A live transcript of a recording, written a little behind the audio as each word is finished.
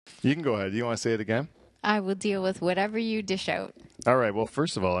You can go ahead. You want to say it again? I will deal with whatever you dish out. All right. Well,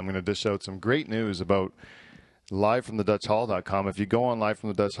 first of all, I'm going to dish out some great news about livefromthedutchhall.com. If you go on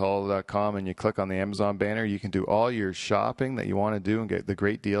livefromthedutchhall.com and you click on the Amazon banner, you can do all your shopping that you want to do and get the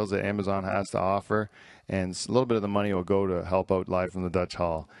great deals that Amazon has to offer. And a little bit of the money will go to help out Live from the Dutch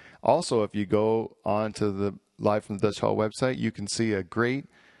Hall. Also, if you go onto the Live from the Dutch Hall website, you can see a great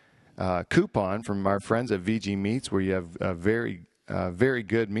coupon from our friends at VG Meats, where you have very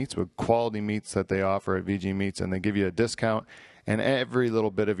good meats with quality meats that they offer at VG Meats, and they give you a discount. And every little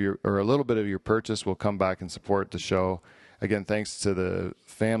bit of your purchase will come back and support the show. Again, thanks to the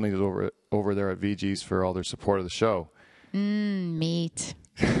families over there at VG's for all their support of the show. Meat.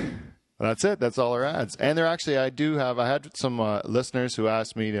 That's it. That's all our ads. And they're actually, I had some listeners who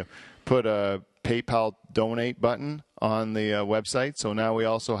asked me to put a PayPal donate button on the website. So now we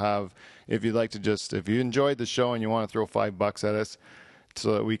also have, if you enjoyed the show and you want to throw $5 at us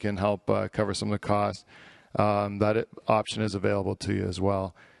so that we can help cover some of the costs, that option is available to you as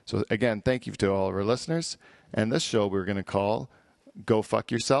well. So again, thank you to all of our listeners. And this show we're going to call Go Fuck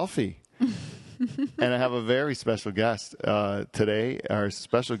Your Selfie. And I have a very special guest today. Our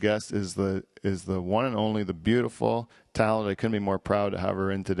special guest is the one and only, the beautiful, talented. I couldn't be more proud to have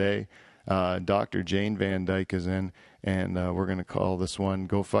her in today. Dr. Jane Van Dyke is in, and we're going to call this one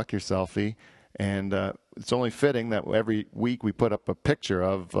Go Fuck Your Selfie. And it's only fitting that every week we put up a picture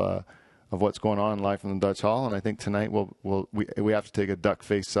of what's going on live from the Dutch Hall. And I think tonight we have to take a duck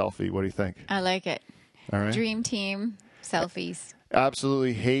face selfie. What do you think? I like it. All right. Dream team selfies.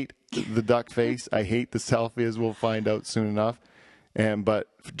 Absolutely hate the duck face. I hate the selfie, as we'll find out soon enough. But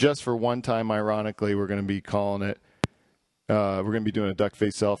just for one time, ironically, we're going to be calling it. We're going to be doing a duck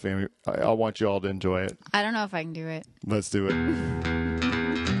face selfie, and I want you all to enjoy it. I don't know if I can do it. Let's do it. I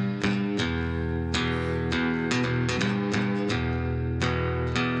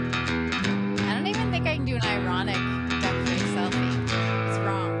don't even think I can do an ironic duck face selfie. It's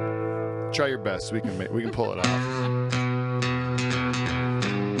wrong. Try your best. We can pull it off.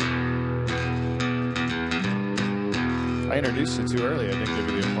 I introduced you too early. I didn't give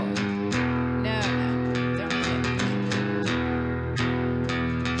you the applause. No, don't need it.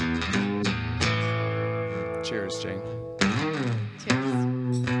 Cheers, Jane. Cheers.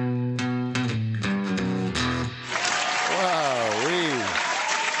 Wow,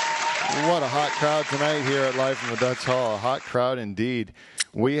 what a hot crowd tonight here at Live from the Dutch Hall. A hot crowd indeed.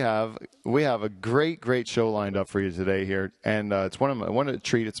 We have a great show lined up for you today here, and it's one of the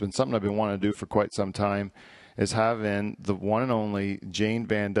treat. It's been something I've been wanting to do for quite some time, is having the one and only Jane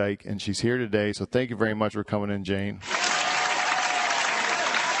Van Dyke, and she's here today. So thank you very much for coming in, Jane.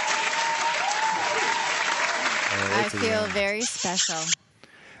 I feel very special.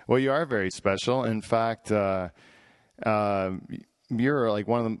 Well, you are very special. In fact, you're like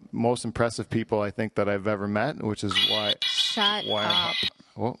one of the most impressive people I think that I've ever met, which is why. Shut up.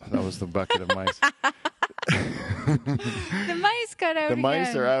 Oh, that was the bucket of mice. The mice got out. The again.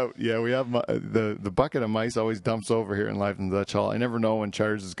 mice are out. Yeah, we have the bucket of mice always dumps over here in Live in the Dutch Hall. I never know when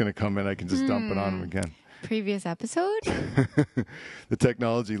Charles is going to come in. I can just dump it on him again. Previous episode? The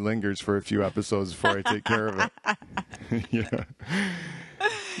technology lingers for a few episodes before I take care of it. Yeah.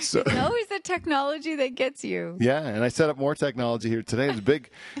 So, it's always the technology that gets you. Yeah, and I set up more technology here today. It was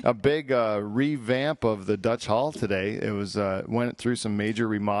a big revamp of the Dutch Hall today. It was went through some major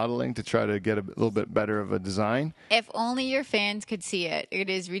remodeling to try to get a little bit better of a design. If only your fans could see it.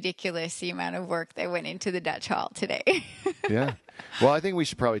 It is ridiculous the amount of work that went into the Dutch Hall today. Yeah. Well, I think we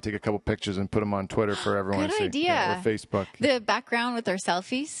should probably take a couple pictures and put them on Twitter for everyone to see. Good idea. Yeah, or Facebook. The background with our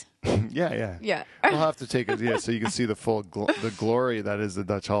selfies. Yeah. Yeah. We'll have to take it, so you can see the full the glory that is the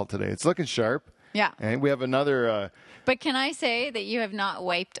Dutch Hall today. It's looking sharp. Yeah. And we have another. But can I say that you have not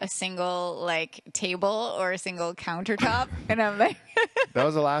wiped a single table or a single countertop? And I'm like, that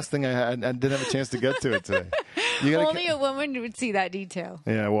was the last thing I had. I didn't have a chance to get to it today. Only a woman would see that detail.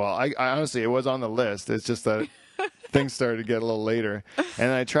 Yeah. Well, I honestly, it was on the list. It's just that. Things started to get a little later,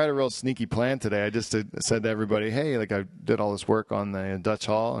 and I tried a real sneaky plan today. I just said to everybody, hey, I did all this work on the Dutch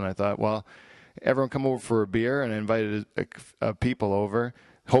Hall, and I thought, well, everyone come over for a beer, and I invited people over,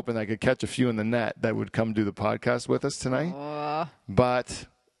 hoping I could catch a few in the net that would come do the podcast with us tonight. But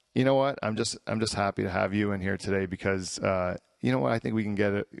you know what? I'm just happy to have you in here today because you know what? I think we can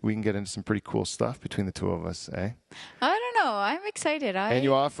get into some pretty cool stuff between the two of us, eh? I don't know. I'm excited. And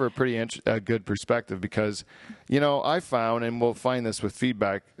you offer a pretty good perspective because, I found, and we'll find this with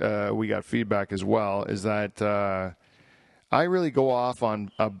feedback, we got feedback as well, is that I really go off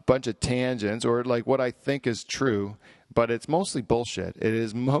on a bunch of tangents or what I think is true, but it's mostly bullshit. It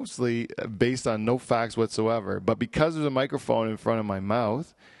is mostly based on no facts whatsoever. But because there's a microphone in front of my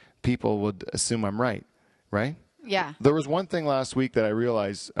mouth, people would assume I'm right, right? Yeah. There was one thing last week that I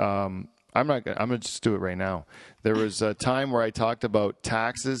realized. I'm gonna just do it right now. There was a time where I talked about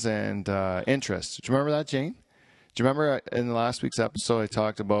taxes and interest. Do you remember that, Jane? Do you remember in the last week's episode I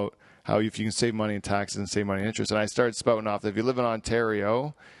talked about how if you can save money in taxes and save money in interest, and I started spouting off that if you live in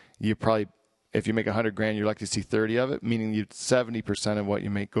Ontario, you probably, if you make $100,000, you're likely to see 30 of it, meaning 70% of what you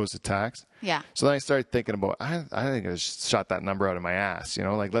make goes to tax. Yeah. So then I started thinking about, I think I just shot that number out of my ass.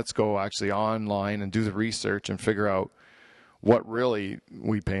 Like let's go actually online and do the research and figure out what really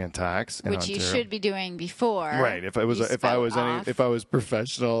we pay in tax in Which Ontario. you should be doing before. Right. If I was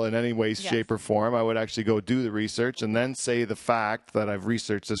professional in any way, shape, or form, I would actually go do the research and then say the fact that I've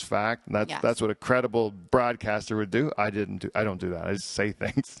researched this fact. That's what a credible broadcaster would do. I don't do that. I just say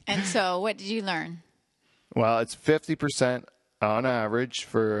things. And so, what did you learn? Well, it's 50% on average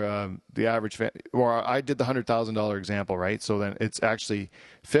for the average family. Or I did the $100,000 example, right? So then it's actually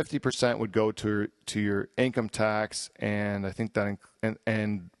 50% would go to your income tax, and I think that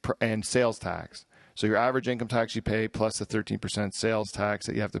and sales tax. So your average income tax you pay plus the 13% sales tax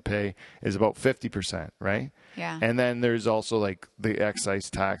that you have to pay is about 50%, right? Yeah. And then there's also like the excise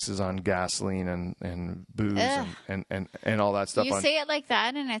taxes on gasoline and booze and all that stuff. You say it like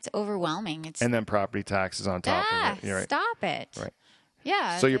that, and it's overwhelming. And then property taxes on top of it. You're right. Stop it. Right.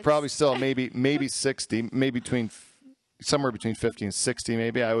 Yeah. So you're probably still maybe 60, maybe somewhere between 50 and 60.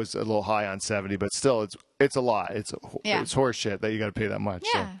 Maybe I was a little high on 70, but still it's a lot. It's horse shit that you got to pay that much.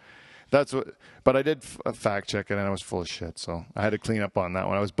 Yeah. So that's what. But I did fact check it, and I was full of shit. So I had to clean up on that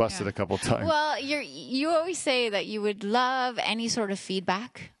one. I was busted a couple times. Well, you always say that you would love any sort of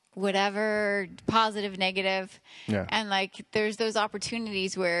feedback, whatever, positive, negative. Yeah. And like there's those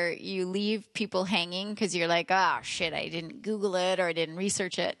opportunities where you leave people hanging because you're like, oh shit, I didn't Google it or I didn't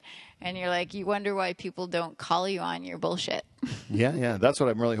research it. And you're like, you wonder why people don't call you on your bullshit. Yeah. That's what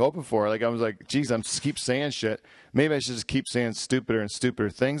I'm really hoping for. Like I was like, geez, I'm just keep saying shit. Maybe I should just keep saying stupider and stupider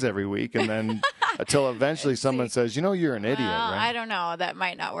things every week, and then until eventually someone says, you're an idiot, right? I don't know. That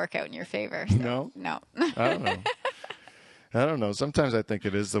might not work out in your favor. So, no. I don't know. Sometimes I think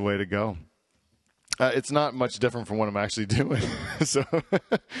it is the way to go. It's not much different from what I'm actually doing. So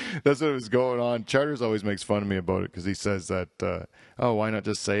that's what was going on. Charters always makes fun of me about it because he says that, why not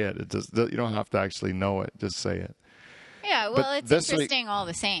just say it? You don't have to actually know it. Just say it. Yeah, well, it's interesting all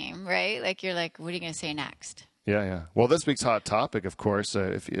the same, right? Like you're like, what are you going to say next? Yeah. Well, this week's hot topic, of course,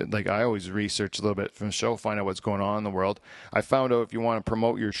 I always research a little bit from the show, find out what's going on in the world. I found out if you want to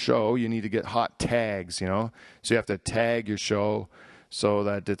promote your show, you need to get hot tags, So you have to tag your show so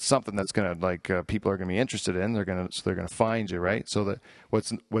that it's something that's going to, people are going to be interested in. They're going to find you, right? So that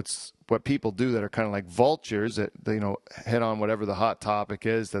what people do that are kind of like vultures that, hit on whatever the hot topic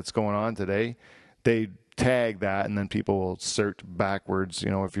is that's going on today, they tag that, and then people will search backwards,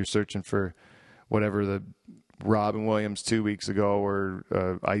 if you're searching for whatever the Robin Williams 2 weeks ago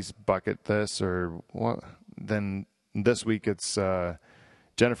or ice bucket this or what, then this week it's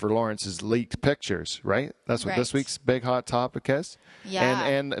Jennifer Lawrence's leaked pictures, right? That's what this week's big hot topic is. Yeah.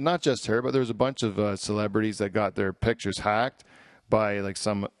 And not just her, but there's a bunch of celebrities that got their pictures hacked by like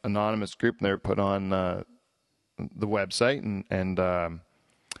some anonymous group, and they're put on the website and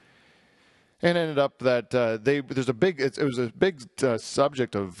ended up that it was a big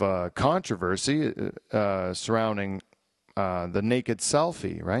subject of controversy surrounding the naked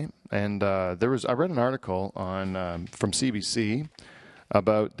selfie, right? And I read an article on from CBC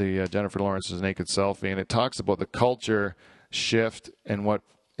about the Jennifer Lawrence's naked selfie, and it talks about the culture shift and what.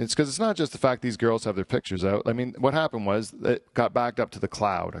 It's because it's not just the fact these girls have their pictures out. I mean, what happened was it got backed up to the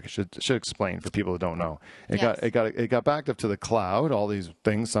cloud. I should explain for people who don't know. It got backed up to the cloud, all these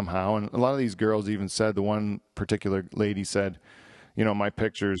things somehow. And a lot of these girls even said, the one particular lady said, my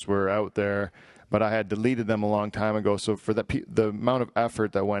pictures were out there, but I had deleted them a long time ago. So for the amount of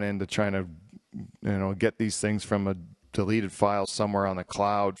effort that went into trying to, get these things from a deleted file somewhere on the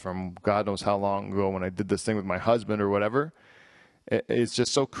cloud from God knows how long ago when I did this thing with my husband or whatever, it's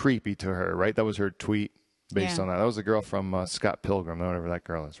just so creepy to her, right? That was her tweet based on that. That was a girl from Scott Pilgrim, whatever that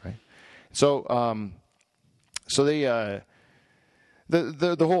girl is, right? So,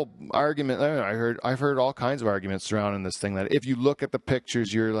 the whole argument. I've heard all kinds of arguments surrounding this thing that if you look at the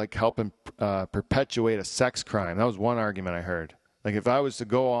pictures, you're like helping perpetuate a sex crime. That was one argument I heard. Like if I was to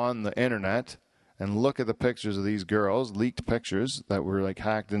go on the internet and look at the pictures of these girls, leaked pictures that were like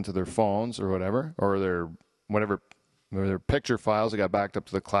hacked into their phones or whatever, or their whatever. Or their picture files that got backed up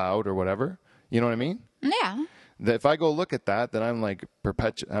to the cloud or whatever. You know what I mean? Yeah. If I go look at that, then I'm like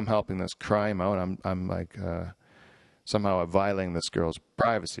I'm helping this crime out. I'm like, somehow violating this girl's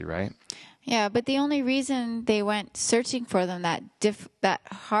privacy, right? Yeah, but the only reason they went searching for them that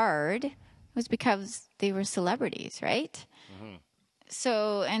hard was because they were celebrities, right?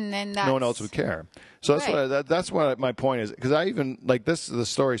 So, and then No one else would care. So that's Right. that's what my point is. Because I even like this. The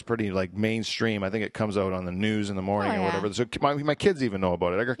story's pretty like mainstream. I think it comes out on the news in the morning Oh, or yeah. whatever. So my kids even know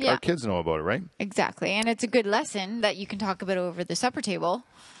about it. Yeah. Our kids know about it, right? Exactly. And it's a good lesson that you can talk about over the supper table.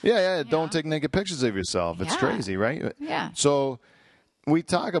 Yeah. Don't take naked pictures of yourself. It's Yeah. crazy, right? Yeah. So we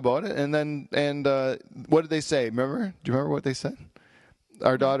talk about it, and what did they say? Remember? Do you remember what they said?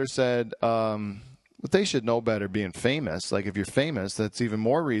 Our daughter said, "But they should know better being famous. Like if you're famous, that's even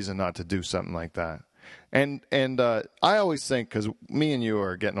more reason not to do something like that." And I always think, because me and you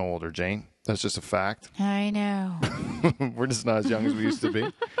are getting older, Jane. That's just a fact. I know. We're just not as young as we used to be.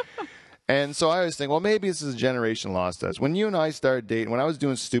 And so I always think, well, maybe this is a generation lost us. When you and I started dating, when I was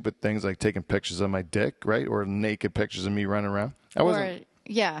doing stupid things like taking pictures of my dick, right, or naked pictures of me running around, I wasn't.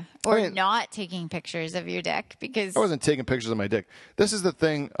 Or not taking pictures of your dick because I wasn't taking pictures of my dick. This is the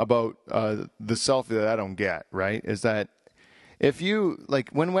thing about the selfie that I don't get, right? Is that if you like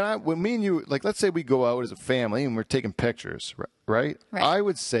when me and you, like, let's say we go out as a family and we're taking pictures, right? I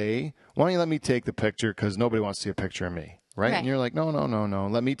would say, why don't you let me take the picture because nobody wants to see a picture of me, right? Okay. And you're like, no,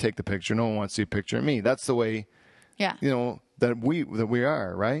 let me take the picture. No one wants to see a picture of me. That's the way, yeah. that we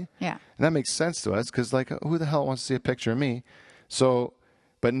are, right? Yeah. And that makes sense to us because, like, who the hell wants to see a picture of me? So.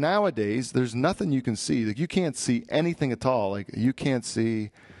 But nowadays, there's nothing you can see. Like, you can't see anything at all. Like, you can't see.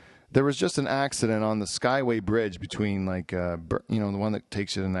 There was just an accident on the Skyway Bridge between, like, the one that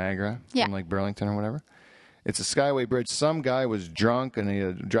takes you to Niagara from, like, Burlington or whatever. It's a Skyway Bridge. Some guy was drunk and he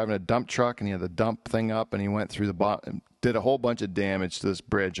was driving a dump truck and he had the dump thing up and he went through the bottom, did a whole bunch of damage to this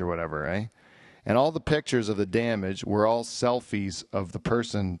bridge or whatever, right? And all the pictures of the damage were all selfies of the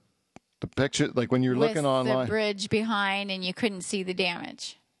person. The picture, like when you're looking online, the bridge behind, and you couldn't see the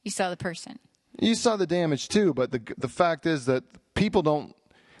damage. You saw the person. You saw the damage too, but the fact is that people don't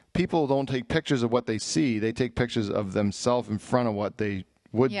take pictures of what they see. They take pictures of themselves in front of what they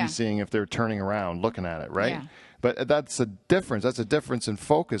would be seeing if they're turning around looking at it, right? Yeah. But that's a difference. That's a difference in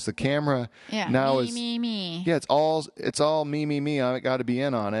focus. The camera now is me. Yeah, it's all me. I got to be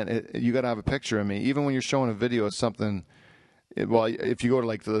in on it. You got to have a picture of me, even when you're showing a video of something. Well, if you go to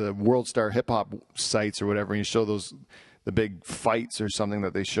like the World Star hip hop sites or whatever, and you show the big fights or something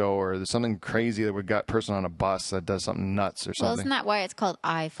that they show, or there's something crazy that we got a person on a bus that does something nuts or something. Well, isn't that why it's called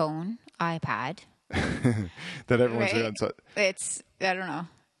iPhone, iPad? That everyone's right? It's, I don't know.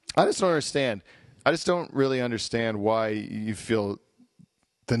 I just don't understand. I just don't really understand why you feel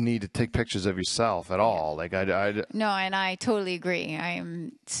the need to take pictures of yourself at all. Like No, and I totally agree. I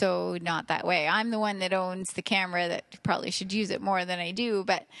am so not that way. I'm the one that owns the camera that probably should use it more than I do,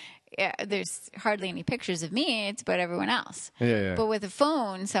 but there's hardly any pictures of me. It's about everyone else. Yeah. But with a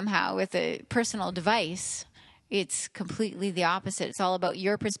phone, somehow, with a personal device, it's completely the opposite. It's all about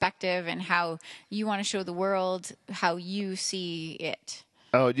your perspective and how you want to show the world how you see it.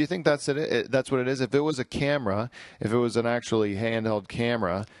 Oh, do you think that's it? That's what it is? If it was a camera, if it was an actually handheld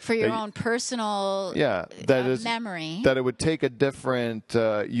camera. For your own personal memory. That it would take a different,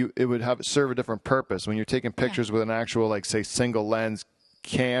 it would serve a different purpose. When you're taking pictures with an actual, like, say, single lens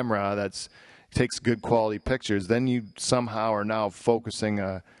camera that takes good quality pictures, then you somehow are now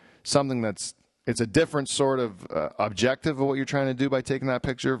focusing something it's a different sort of objective of what you're trying to do by taking that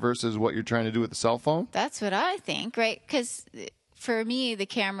picture versus what you're trying to do with the cell phone. That's what I think, right? Because for me, the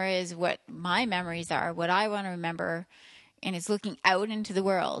camera is what my memories are, what I want to remember, and it's looking out into the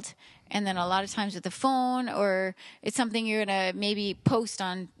world. And then a lot of times with the phone, or it's something you're going to maybe post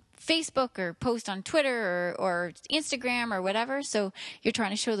on Facebook or post on Twitter or Instagram or whatever. So you're trying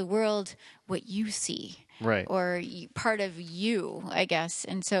to show the world what you see. Right. Or part of you, I guess.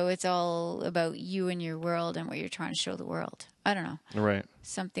 And so it's all about you and your world and what you're trying to show the world. I don't know. Right.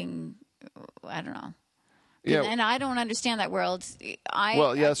 Something, I don't know. Yeah. And I don't understand that world.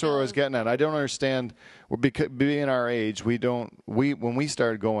 That's what I was getting at. I don't understand, because being our age, when we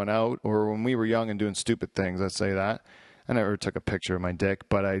started going out, or when we were young and doing stupid things, let's say that, I never took a picture of my dick,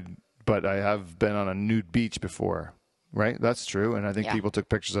 but I have been on a nude beach before, right? That's true, and I think people took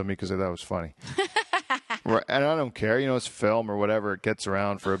pictures of me because they thought it was funny. Right, and I don't care, it's film or whatever. It gets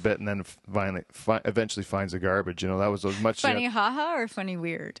around for a bit and then eventually finds the garbage. That was as much funny haha or funny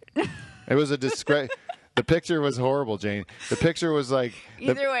weird. It was a disgrace. The picture was horrible, Jane. The picture was like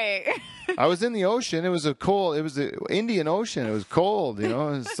either way. I was in the ocean. It was the Indian Ocean. It was cold.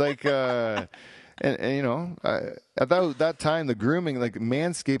 It's like at that time, the grooming, like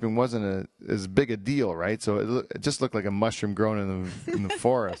manscaping, wasn't as big a deal, right? So it just looked like a mushroom grown in the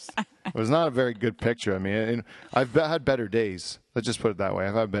forest. It was not a very good picture. I mean, and I've had better days. Let's just put it that way.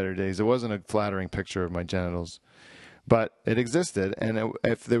 I've had better days. It wasn't a flattering picture of my genitals, but it existed. And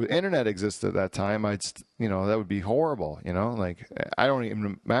if the internet existed at that time, that would be horrible. Like I don't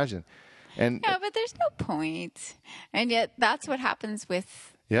even imagine. And Yeah, but there's no point. And yet that's what happens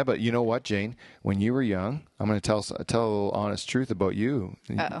with. yeah, but you know what, Jane? When you were young, I'm going to tell a little honest truth about you.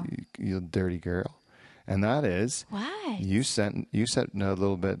 Uh-oh. You dirty girl. And that is, What? you sent a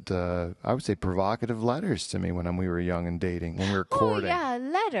little bit, I would say, provocative letters to me when we were young and dating, when we were courting. Oh, yeah,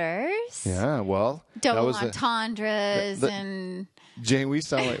 letters. Yeah, well, Double that was entendres and. Jane, we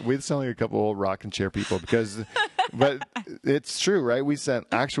sound like a couple old rocking chair people but it's true, right? We sent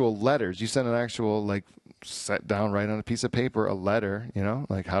actual letters. You sent an actual set down right on a piece of paper, a letter,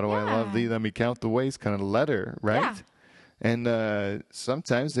 like how do I love thee? Let me count the ways, kind of letter, right? Yeah. And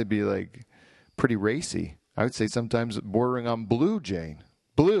sometimes they'd be like pretty racy. I would say sometimes bordering on blue, Jane.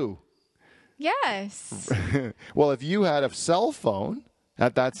 Blue. Yes. Well, if you had a cell phone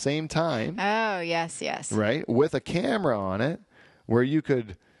at that same time. Oh, yes. Right? With a camera on it where you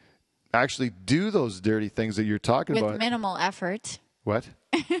could actually do those dirty things that you're talking about. With minimal effort. What?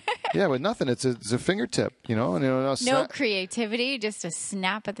 Yeah, with nothing. It's a fingertip, No creativity, just a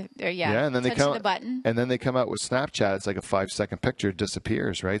snap at the and then touch the button. And then they come out with Snapchat. It's like a 5-second picture, it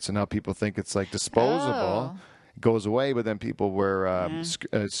disappears, right? So now people think it's like disposable. Oh. It goes away, but then people were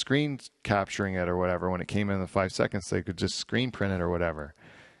screen capturing it or whatever. When it came in 5 seconds, they could just screen print it or whatever.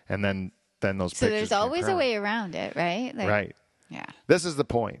 And then those So pictures there's always a way around it, right? Right. Yeah. This is the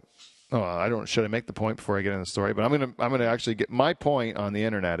point. Oh, should I make the point before I get into the story? But I'm gonna actually get my point on the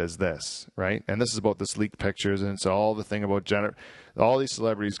internet is this, right? And this is about this leaked pictures, and it's all the thing about all these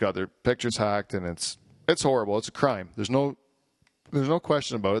celebrities got their pictures hacked, and it's horrible. It's a crime. There's no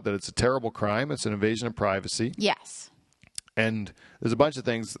question about it that it's a terrible crime. It's an invasion of privacy. Yes. And there's a bunch of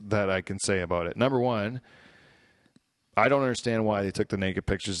things that I can say about it. Number one, I don't understand why they took the naked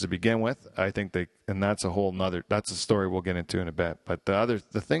pictures to begin with. I think and that's that's a story we'll get into in a bit. But the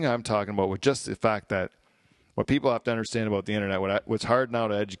thing I'm talking about was just the fact that what people have to understand about the internet, what's hard now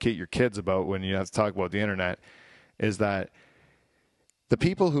to educate your kids about when you have to talk about the internet, is that the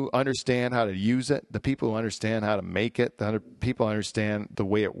people who understand how to use it, the people who understand how to make it, the other people who understand the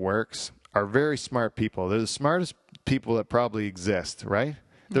way it works are very smart people. They're the smartest people that probably exist, right?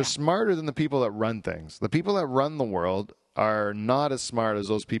 They're smarter than the people that run things. The people that run the world are not as smart as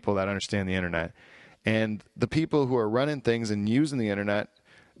those people that understand the internet. And the people who are running things and using the internet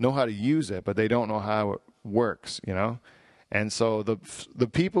know how to use it, but they don't know how it works, And so the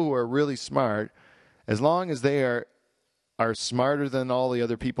people who are really smart, as long as they are smarter than all the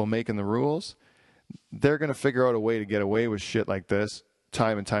other people making the rules, they're going to figure out a way to get away with shit like this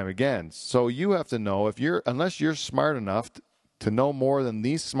time and time again. So you have to know unless you're smart enough to know more than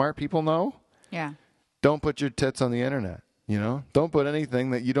these smart people know, don't put your tits on the internet. Don't put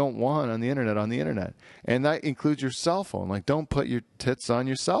anything that you don't want on the internet. And that includes your cell phone. Don't put your tits on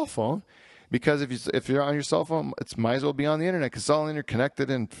your cell phone, because if you're on your cell phone, it might as well be on the internet, because it's all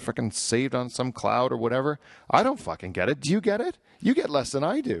interconnected and freaking saved on some cloud or whatever. I don't fucking get it. Do you get it? You get less than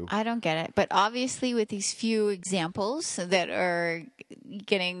I do. I don't get it. But obviously with these few examples that are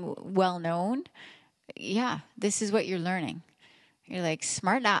getting well known, this is what you're learning. You're like,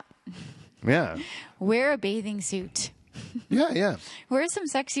 smart up. Yeah. Wear a bathing suit. Yeah. Wear some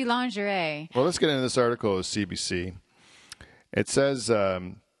sexy lingerie. Well, let's get into this article of CBC. It says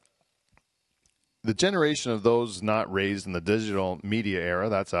the generation of those not raised in the digital media era,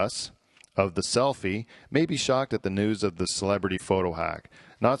 that's us, of the selfie, may be shocked at the news of the celebrity photo hack.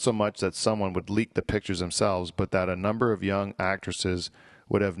 Not so much that someone would leak the pictures themselves, but that a number of young actresses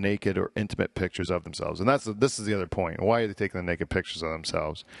would have naked or intimate pictures of themselves. And this is the other point. Why are they taking the naked pictures of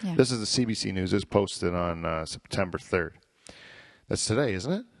themselves? Yeah. This is the CBC News. It was posted on September 3rd. That's today,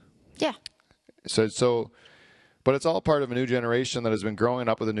 isn't it? Yeah. But it's all part of a new generation that has been growing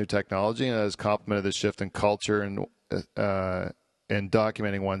up with a new technology and has complemented the shift in culture and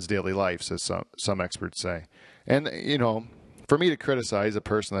documenting one's daily life, as some experts say. And, for me to criticize a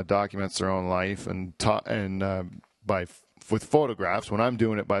person that documents their own life with photographs when I'm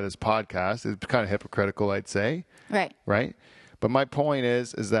doing it by this podcast, it's kind of hypocritical, I'd say. Right. But my point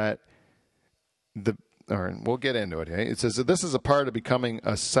is that we'll get into it. It says that this is a part of becoming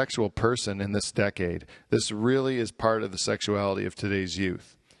a sexual person in this decade. This really is part of the sexuality of today's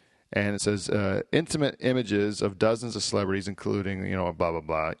youth. And it says intimate images of dozens of celebrities, including, blah, blah,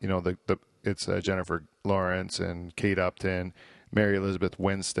 blah. It's Jennifer Lawrence and Kate Upton, Mary Elizabeth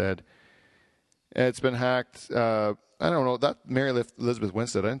Winstead. It's been hacked. I don't know. That Mary Elizabeth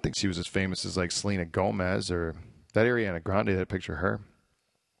Winstead, I didn't think she was as famous as like Selena Gomez or that Ariana Grande. That picture of her.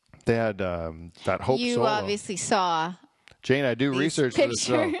 They had that Hope You Solo. obviously saw Jane, I do these research for the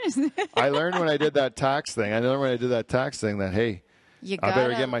show. pictures. I learned when I did that tax thing. That, hey, You I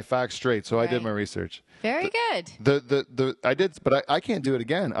better gotta- get my facts straight. So I did Right. my research. Very good. I did, but I can't do it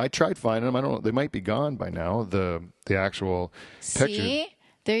again. I tried finding them. I don't know. They might be gone by now. The actual pictures. See?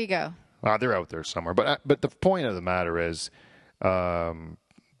 There you go. They're out there somewhere. But the point of the matter is,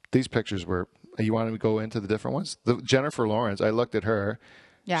 these pictures were. You want to go into the different ones? Jennifer Lawrence. I looked at her.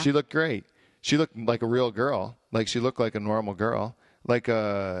 Yeah. She looked great. She looked like a real girl. Like she looked like a normal girl. Like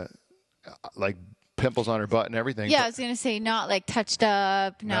pimples on her butt and everything. Yeah, I was going to say not like touched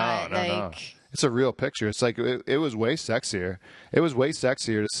up, not No. like... It's a real picture. It's like it was way sexier. It was way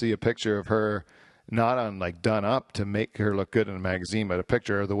sexier to see a picture of her not on like done up to make her look good in a magazine, but a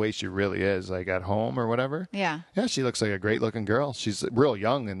picture of the way she really is, like at home or whatever. Yeah. Yeah, she looks like a great looking girl. She's real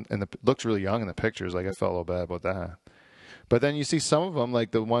young and looks really young in the pictures. Like I felt a little bad about that. But then you see some of them,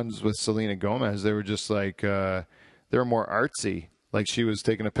 like the ones with Selena Gomez, they were just like they were more artsy. Like she was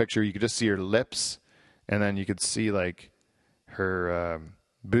taking a picture, you could just see her lips, and then you could see like her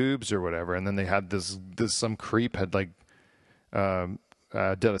boobs or whatever. And then they had this some creep had like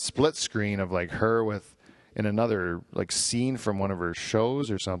did a split screen of like her with in another like scene from one of her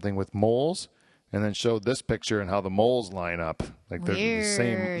shows or something with moles, and then showed this picture and how the moles line up. Like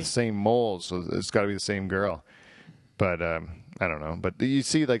they're the same moles, so it's got to be the same girl. But I don't know. But you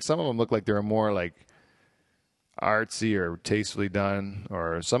see, like some of them look like they were more like artsy or tastefully done,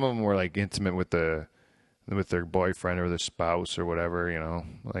 or some of them were like intimate with their boyfriend or their spouse or whatever. You know,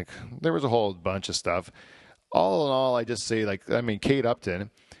 like there was a whole bunch of stuff. All in all, I just say Kate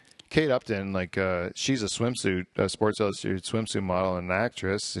Upton, like she's a Sports Illustrated swimsuit model and an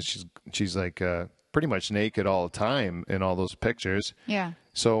actress. And she's like pretty much naked all the time in all those pictures. Yeah.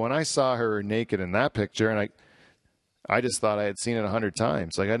 So when I saw her naked in that picture, and I just thought I had seen it 100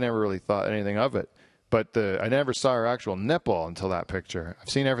 times. Like I never really thought anything of it. But I never saw her actual nipple until that picture. I've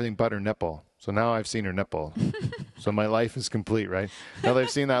seen everything but her nipple. So now I've seen her nipple. So my life is complete, right? Now that I've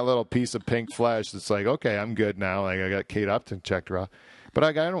seen that little piece of pink flesh, it's like, okay, I'm good now. Like I got Kate Upton checked her off. But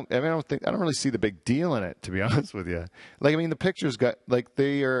I don't really see the big deal in it, to be honest with you. Like, I mean, the pictures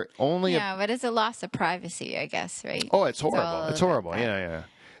they are only. Yeah, but it's a loss of privacy, I guess, right? Oh, it's horrible. It's horrible. Yeah.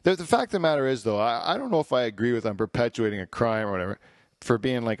 The fact of the matter is, though, I don't know if I agree with them perpetuating a crime or whatever for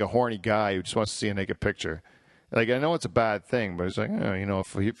being like a horny guy who just wants to see a naked picture. Like, I know it's a bad thing, but it's like,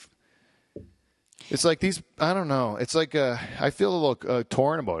 if it's like these, I don't know. It's like I feel a little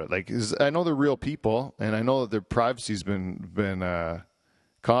torn about it. Like, I know they're real people, and I know that their privacy's been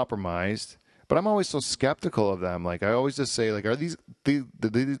compromised, but I'm always so skeptical of them. Like, I always just say, like, are these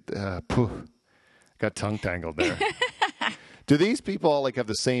got tongue tangled there. Do these people all like have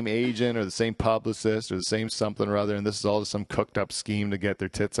the same agent or the same publicist or the same something or other, and this is all just some cooked up scheme to get their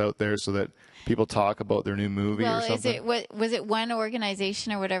tits out there so that people talk about their new movie or something? Was it one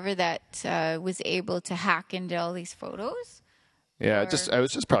organization or whatever that was able to hack into all these photos? Yeah, it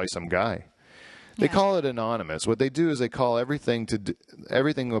was just probably some guy. They call it anonymous. What they do is they call everything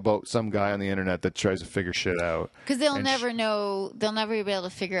about some guy on the internet that tries to figure shit out. Because they'll never know. They'll never be able to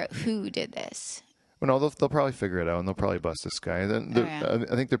figure out who did this. Well, no, they'll probably figure it out, and they'll probably bust this guy. I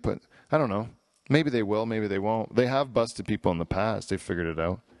think they're putting. I don't know. Maybe they will. Maybe they won't. They have busted people in the past. They figured it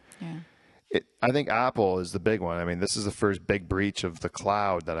out. Yeah. I think Apple is the big one. I mean, this is the first big breach of the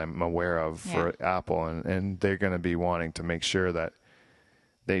cloud that I'm aware of for Apple, and they're going to be wanting to make sure that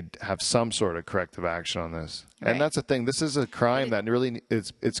they have some sort of corrective action on this. Right. And that's the thing. This is a crime that really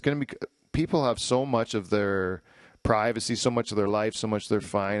it's going to be. People have so much of their privacy, so much of their life, so much of their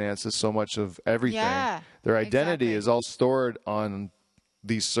finances, so much of everything. Yeah, their identity is all stored on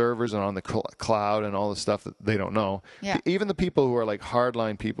these servers and on the cloud and all the stuff that they don't know. Yeah. Even the people who are like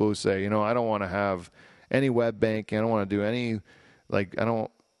hardline people who say, I don't want to have any web banking. I don't want to do any, like, I don't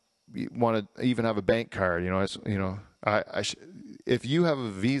want to even have a bank card. If you have a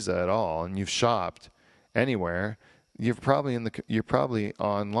Visa at all and you've shopped anywhere, you're probably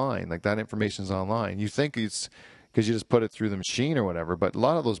online. Like that information is online. You think it's because you just put it through the machine or whatever. But a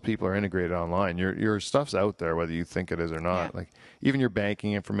lot of those people are integrated online. Your stuff's out there, whether you think it is or not. Yeah. Like even your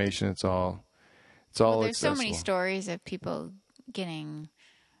banking information, it's all there's accessible. So many stories of people getting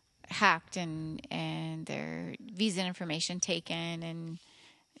hacked and their Visa information taken, and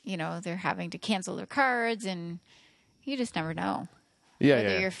they're having to cancel their cards, and you just never know.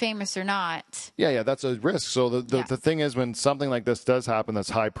 Whether you're famous or not. Yeah, that's a risk. So the thing is, when something like this does happen that's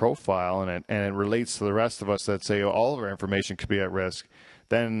high profile and it relates to the rest of us that say all of our information could be at risk,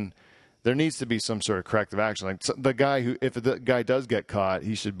 then there needs to be some sort of corrective action. Like the guy if the guy does get caught,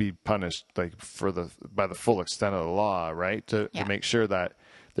 he should be punished like by the full extent of the law, right? To make sure that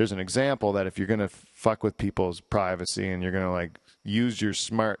there's an example that if you're going to fuck with people's privacy and you're going to like use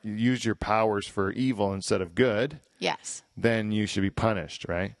your powers for evil instead of good, Yes. then you should be punished,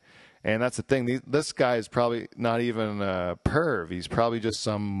 right? And that's the thing. This guy is probably not even a perv. He's probably just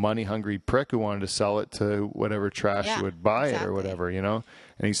some money-hungry prick who wanted to sell it to whatever trash would buy it or whatever, you know?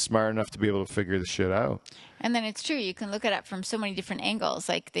 And he's smart enough to be able to figure the shit out. And then it's true. You can look at it from so many different angles.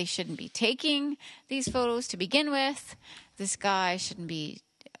 Like, they shouldn't be taking these photos to begin with. This guy shouldn't be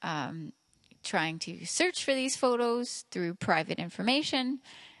trying to search for these photos through private information.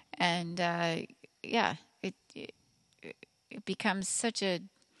 And, it becomes such a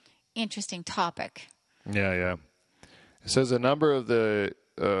interesting topic. Yeah. It says a number of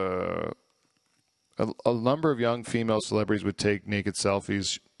young female celebrities would take naked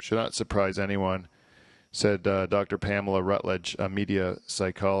selfies. Should not surprise anyone, said Dr. Pamela Rutledge, a media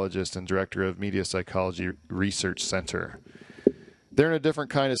psychologist and director of Media Psychology Research Center. They're in a different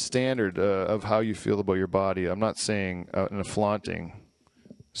kind of standard of how you feel about your body. I'm not saying in a flaunting,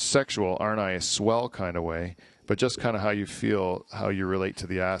 sexual, aren't I a swell kind of way, but just kind of how you feel, how you relate to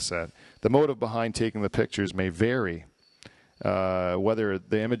the asset. The motive behind taking the pictures may vary, whether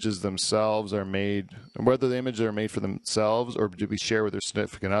the images themselves are made, whether the images are made for themselves or to be shared with their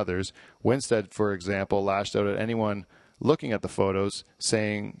significant others. Winstead, for example, lashed out at anyone looking at the photos,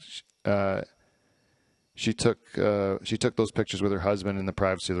 saying she took those pictures with her husband in the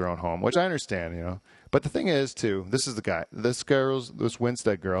privacy of their own home, which I understand, you know. But the thing is, too, this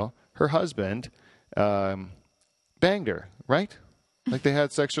Winstead girl, her husband banged her, right? Like they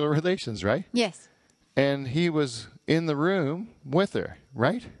had sexual relations, right? Yes. And he was in the room with her,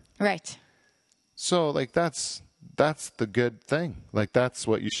 right? Right. So, like, that's the good thing. Like, that's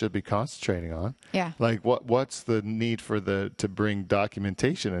what you should be concentrating on. Yeah. Like, what's the need to bring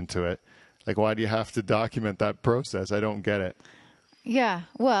documentation into it? Like, why do you have to document that process? I don't get it. Yeah.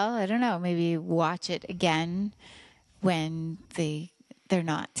 Well, I don't know. Maybe watch it again when they're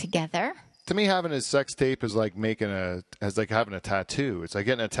not together. To me, having a sex tape is like having a tattoo. It's like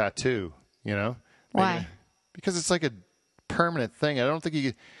getting a tattoo, you know? Why? Because it's like a permanent thing. I don't think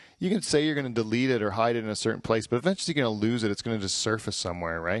you can say you're going to delete it or hide it in a certain place, but eventually you're going to lose it. It's going to just surface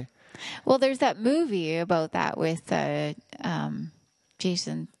somewhere, right? Well, there's that movie about that with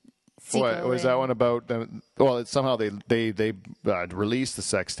Jason Segel. What was that one about? Well, somehow they released the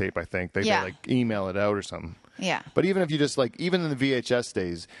sex tape. I think they like email it out or something. Yeah. But even if you just even in the VHS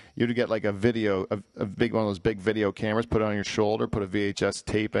days, you'd get like a video, a big one of those big video cameras, put it on your shoulder, put a VHS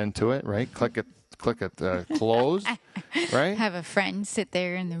tape into it, right? Click it, close, right? Have a friend sit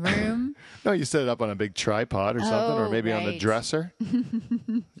there in the room. No, you set it up on a big tripod or something, or maybe on the dresser.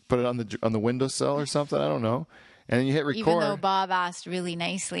 Put it on the windowsill or something. I don't know. And then you hit record. Even though Bob asked really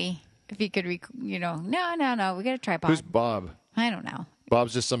nicely if he could, no, we got a tripod. Who's Bob? I don't know.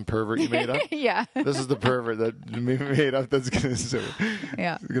 Bob's just some pervert you made up? Yeah. This is the pervert that we made up that's going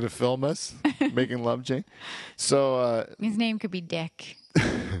to film us making love, Jane. So his name could be Dick.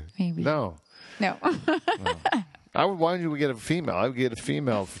 Maybe. No. Why don't we get a female? I would get a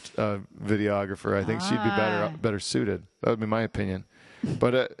female videographer. I think she'd be better suited. That would be my opinion.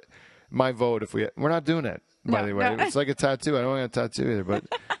 But my vote, if we're not doing it. By the way, it's like a tattoo. I don't want a tattoo either, but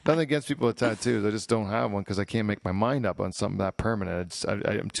nothing against people with tattoos. I just don't have one because I can't make my mind up on something that permanent.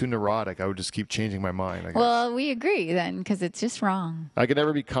 I'm too neurotic. I would just keep changing my mind, I guess. Well, we agree then because it's just wrong. I could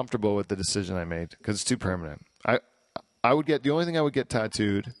never be comfortable with the decision I made because it's too permanent. I would get the only thing I would get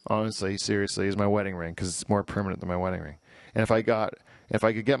tattooed, honestly, seriously, is my wedding ring because it's more permanent than my wedding ring. And if I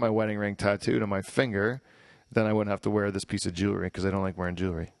could get my wedding ring tattooed on my finger, then I wouldn't have to wear this piece of jewelry because I don't like wearing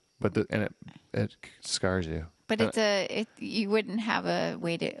jewelry. But it scars you. But you wouldn't have a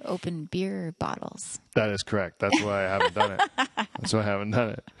way to open beer bottles. That is correct. That's why I haven't done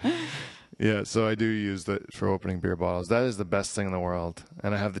it. Yeah, so I do use that for opening beer bottles. That is the best thing in the world.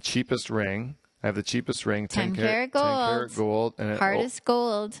 And I have the cheapest ring. 10 karat gold. And hardest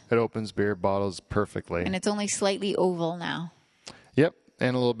gold. It opens beer bottles perfectly. And it's only slightly oval now. Yep.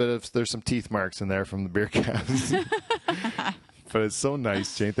 And a little bit there's some teeth marks in there from the beer caps. But it's so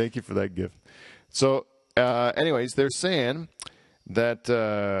nice, Jane. Thank you for that gift. So, anyways, they're saying that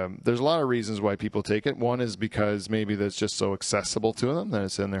there's a lot of reasons why people take it. One is because maybe that's just so accessible to them that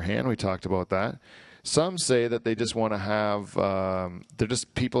it's in their hand. We talked about that. Some say that they just want to have.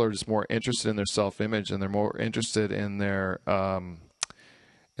 People are just more interested in their self-image and they're more interested in their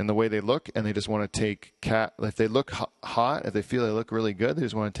in the way they look, and they just want to take if they look hot, if they feel they look really good, they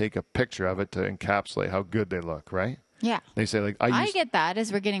just want to take a picture of it to encapsulate how good they look, right? Yeah. They say, like, I get that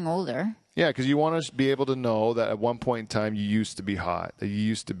as we're getting older. Yeah, because you want to be able to know that at one point in time you used to be hot, that you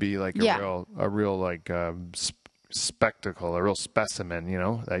used to be like a real like spectacle, a real specimen,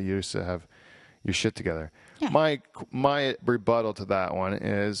 that you used to have your shit together. Yeah. My rebuttal to that one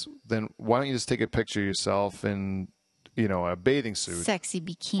is, then why don't you just take a picture of yourself in, a bathing suit, Sexy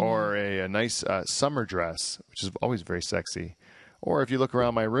bikini. or a nice summer dress, which is always very sexy. Or if you look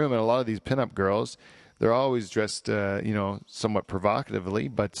around my room, and a lot of these pinup girls, they're always dressed, somewhat provocatively,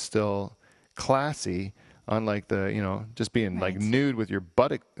 but still classy. Unlike the, just being like nude with your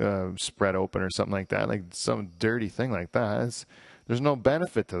buttock spread open or something like that, like some dirty thing like that. There's no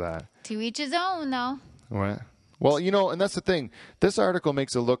benefit to that. To each his own, though. What? Well, and that's the thing. This article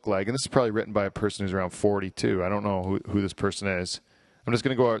makes it look like, and this is probably written by a person who's around 42. I don't know who this person is. I'm just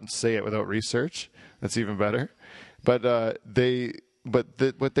going to go out and say it without research. That's even better. But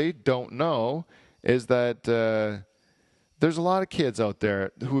what they don't know is that there's a lot of kids out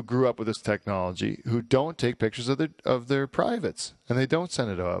there who grew up with this technology who don't take pictures of their privates, and they don't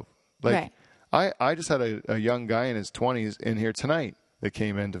send it out. Like, right. I just had a young guy in his 20s in here tonight that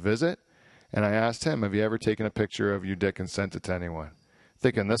came in to visit, and I asked him, have you ever taken a picture of your dick and sent it to anyone?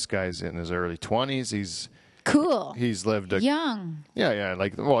 Thinking this guy's in his early 20s. He's cool. He's lived young. Yeah.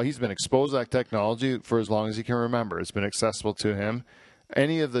 He's been exposed to that technology for as long as he can remember. It's been accessible to him.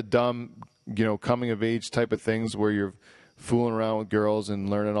 Any of the dumb, coming of age type of things where you're fooling around with girls and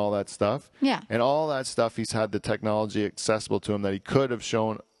learning all that stuff. Yeah. And all that stuff, he's had the technology accessible to him that he could have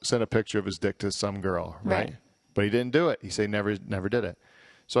sent a picture of his dick to some girl, right? But he didn't do it. He said never did it.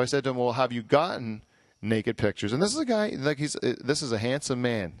 So I said to him, well, have you gotten naked pictures? And this is a guy, this is a handsome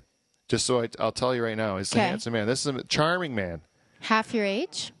man. Just so I'll tell you right now, he's a handsome man. This is a charming man. Half your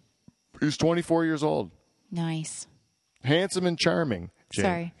age? He's 24 years old. Nice. Handsome and charming. Jane.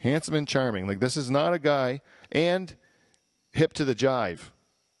 Sorry. Handsome and charming. Like, this is not a guy, and hip to the jive.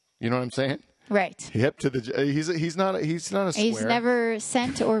 You know what I'm saying? Right. Hip to the he's not a square. He's never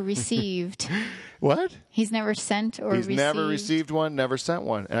sent or received. What? He's never sent or received. He's never received one, never sent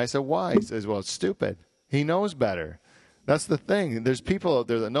one. And I said, why? He says, well, it's stupid. He knows better. That's the thing. There's people out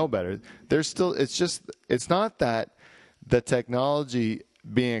there that know better. It's not that the technology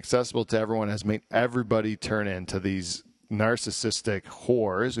being accessible to everyone has made everybody turn into these narcissistic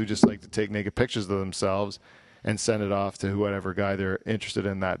whores who just like to take naked pictures of themselves and send it off to whatever guy they're interested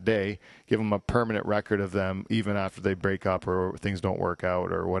in that day, give them a permanent record of them even after they break up or things don't work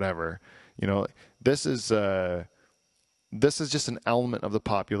out or whatever. This is just an element of the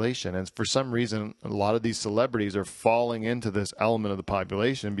population. And for some reason, a lot of these celebrities are falling into this element of the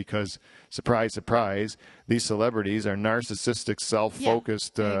population because, surprise, surprise, these celebrities are narcissistic,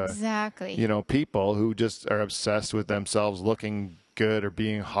 self-focused, exactly. People who just are obsessed with themselves looking good or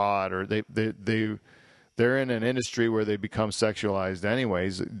being hot, or they're in an industry where they become sexualized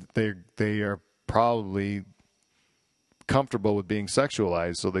anyways. They are probably comfortable with being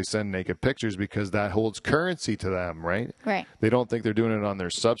sexualized, so they send naked pictures because that holds currency to them, right? Right. They don't think they're doing it on their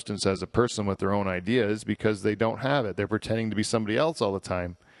substance as a person with their own ideas because they don't have it. They're pretending to be somebody else all the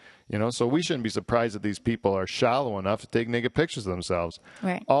time. So we shouldn't be surprised that these people are shallow enough to take naked pictures of themselves.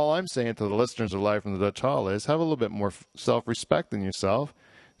 Right. All I'm saying to the listeners of Live from the Dutch Hall is have a little bit more self-respect in yourself.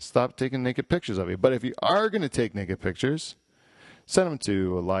 Stop taking naked pictures of you. But if you are going to take naked pictures, send them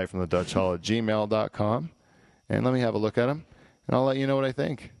to livefromthedutchhall@gmail.com. And let me have a look at them, and I'll let you know what I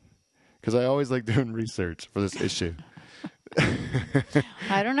think. Because I always like doing research for this issue.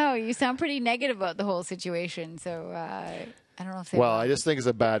 I don't know. You sound pretty negative about the whole situation, so I don't know if. Well, I just think it's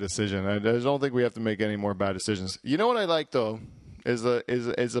a bad decision. I don't think we have to make any more bad decisions. You know what I like though is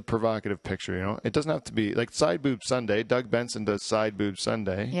a provocative picture. It doesn't have to be like Side Boob Sunday. Doug Benson does Side Boob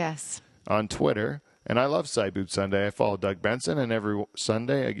Sunday. Yes. On Twitter. And I love Side Boob Sunday. I follow Doug Benson, and every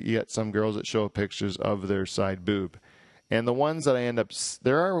Sunday I get some girls that show pictures of their side boob. And the ones that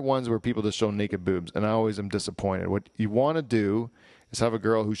there are ones where people just show naked boobs, and I always am disappointed. What you want to do is have a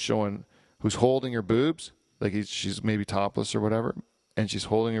girl who's holding her boobs, like she's maybe topless or whatever, and she's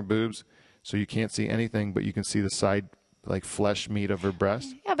holding her boobs so you can't see anything, but you can see the side, like flesh meat of her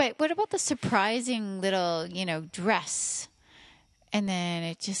breast. Yeah, but what about the surprising little, dress? And then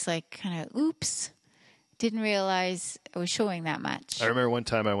it just like kind of, oops. Didn't realize I was showing that much. I remember one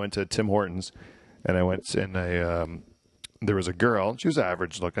time I went to Tim Hortons, and I went in there was a girl. She was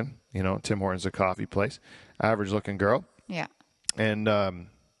average looking. Tim Hortons, a coffee place. Average looking girl. Yeah. And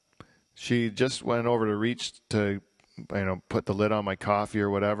she just went over to reach to, put the lid on my coffee or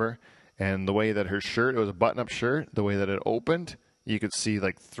whatever. And the way that her shirt, it was a button-up shirt, the way that it opened, you could see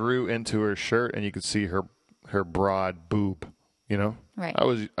like through into her shirt, and you could see her broad boob, Right. I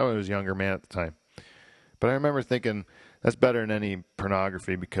was a younger man at the time. But I remember thinking that's better than any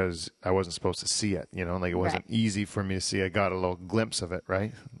pornography because I wasn't supposed to see it, like it wasn't easy for me to see. I got a little glimpse of it,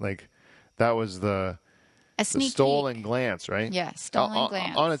 right? Like that was the A sneak stolen peek. glance, right? Yeah, stolen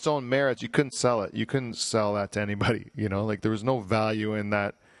glance. On its own merits, you couldn't sell it. You couldn't sell that to anybody. You know, like there was no value in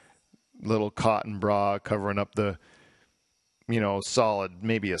that little cotton bra covering up the, solid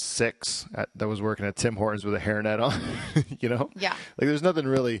maybe a 6 that was working at Tim Hortons with a hairnet on. Yeah. Like there's nothing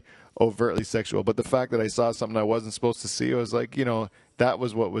really overtly sexual, but the fact that I saw something I wasn't supposed to see, it was like, that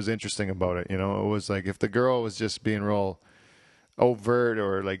was what was interesting about it. It was like if the girl was just being real overt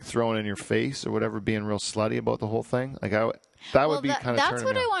or like throwing in your face or whatever, being real slutty about the whole thing, like that would be kind of that's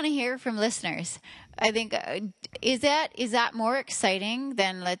what me I on. want to hear from listeners. I think is that more exciting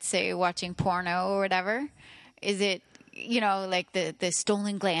than, let's say, watching porno or whatever? Is it like the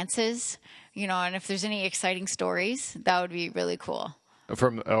stolen glances, and if there's any exciting stories, that would be really cool.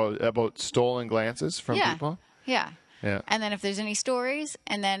 About stolen glances from people? Yeah. Yeah. And then if there's any stories,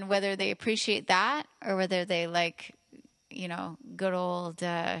 and then whether they appreciate that or whether they like, good old,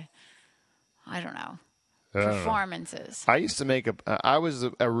 I don't know, performances. I used to I was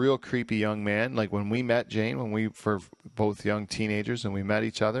a real creepy young man. Like when we met, Jane, when we were both young teenagers and we met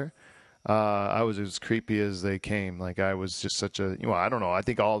each other, I was as creepy as they came. Like I was just such a, I don't know. I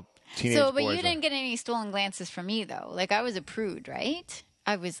think all teenage boys. But you didn't get any stolen glances from me though. Like I was a prude, right?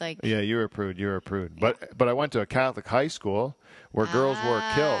 I was like. Yeah, you were a prude. You were a prude. Yeah. But I went to a Catholic high school where girls wore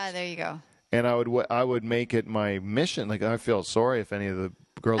kilts. There you go. And I would make it my mission. Like I feel sorry if any of the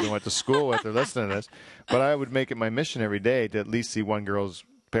girls I went to school with are listening to this, but I would make it my mission every day to at least see one girl's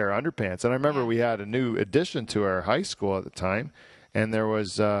pair of underpants. And I remember we had a new addition to our high school at the time, and there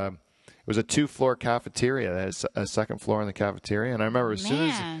was it was a 2-floor cafeteria. That had a second floor in the cafeteria. And I remember as soon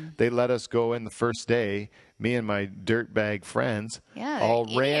as they let us go in the first day, me and my dirtbag friends all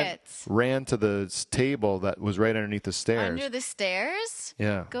ran to the table that was right underneath the stairs. Under the stairs?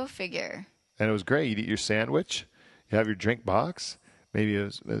 Yeah. Go figure. And it was great. You'd eat your sandwich, you have your drink box, maybe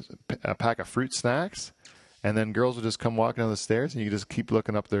a pack of fruit snacks, and then girls would just come walking down the stairs, and you just keep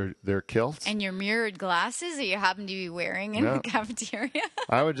looking up their kilts. And your mirrored glasses that you happen to be wearing in the cafeteria.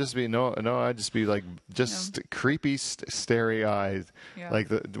 I would just be I'd just be like creepy, starry-eyed. Yeah.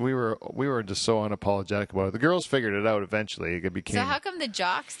 Like we were just so unapologetic about it. The girls figured it out eventually. It became. So how come the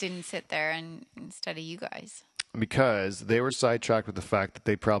jocks didn't sit there and study you guys? Because they were sidetracked with the fact that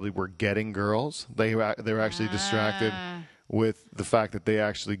they probably were getting girls. They were actually distracted with the fact that they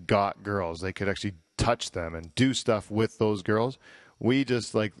actually got girls. They could actually touch them and do stuff with those girls. We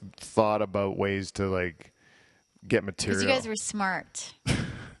just like thought about ways to like get material. Because you guys were smart. You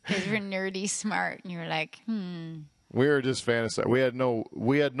guys were nerdy smart, and you were like, We were just fantasizing.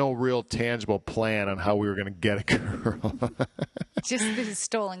 We had no real tangible plan on how we were going to get a girl. Just the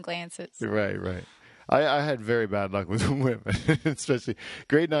stolen glances. Right. I had very bad luck with women, especially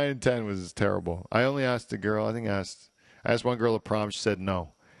grade 9 and 10 was terrible. I only asked a girl. I asked one girl to prom. She said no,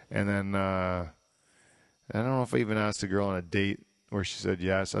 and then I don't know if I even asked a girl on a date where she said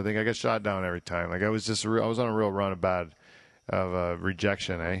yes. I think I got shot down every time. Like I was on a real run of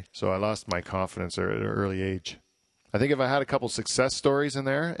rejection, So I lost my confidence at an early age. I think if I had a couple success stories in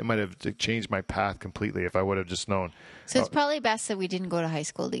there, it might have changed my path completely if I would have just known. So it's probably best that we didn't go to high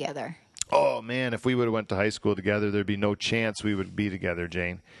school together. Oh, man, if we would have went to high school together, there'd be no chance we would be together,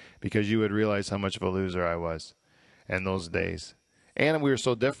 Jane, because you would realize how much of a loser I was in those days. And we were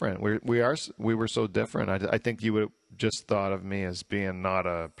so different. We were so different. I think you would have just thought of me as being not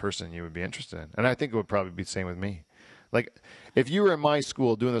a person you would be interested in. And I think it would probably be the same with me. Like, if you were in my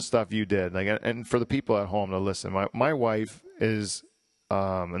school doing the stuff you did, like, and for the people at home to listen, my wife is,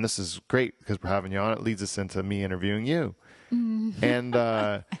 and this is great because we're having you on, it leads us into me interviewing you. And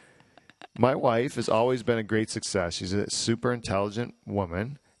my wife has always been a great success. She's a super intelligent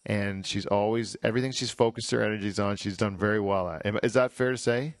woman, and she's always, everything she's focused her energies on, she's done very well at. Is that fair to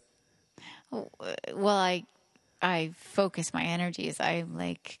say? Well, I focus my energies. I'm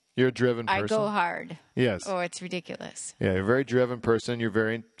like... You're a driven person. I go hard. Yes. Oh, it's ridiculous. Yeah, you're a very driven person. You're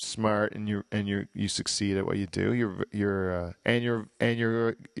very smart, and you succeed at what you do. You're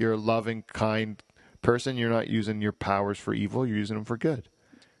a loving, kind person. You're not using your powers for evil. You're using them for good,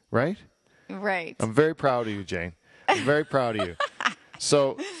 right? Right. I'm very proud of you, Jane. I'm very proud of you.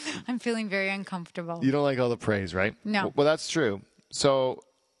 So I'm feeling very uncomfortable. You don't like all the praise, right? No. Well, that's true. So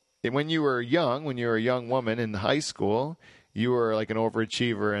when you were a young woman in high school, you were like an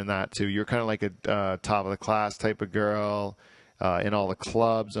overachiever in that too. You're kind of like a top of the class type of girl in all the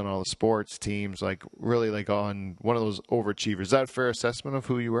clubs and all the sports teams, like really like on one of those overachievers. Is that a fair assessment of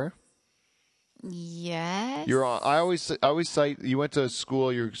who you were? Yes. You're on. I always cite you went to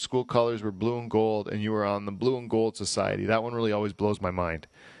school. Your school colors were blue and gold, and you were on the Blue and Gold Society. That one really always blows my mind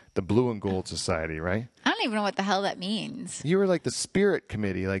the Blue and Gold Society, right? I don't even know what the hell that means. You were like the spirit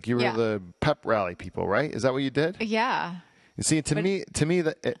committee, like you were the pep rally people, right? Is that what you did? Yeah. You see, to me,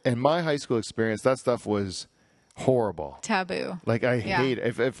 in my high school experience, that stuff was horrible. Taboo. Like I hate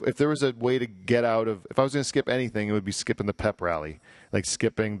it. If there was a way to get out of, if I was going to skip anything, it would be skipping the pep rally, like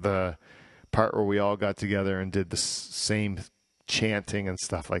skipping the part where we all got together and did the same chanting and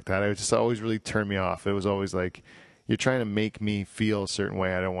stuff like that. It would just always really turn me off. It was always like, you're trying to make me feel a certain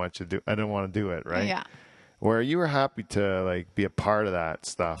way. I don't want to do it, right? Yeah. Where you were happy to like be a part of that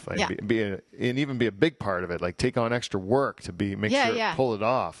stuff, like and even be a big part of it, like take on extra work to make sure pull it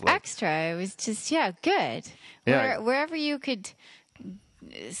off. Like, extra. It was just good. Yeah. Wherever you could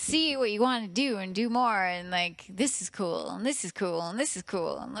see what you want to do and do more, and like this is cool and this is cool and this is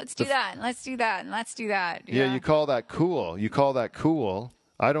cool and let's do that and let's do that and let's do that. Yeah, you call that cool. You call that cool.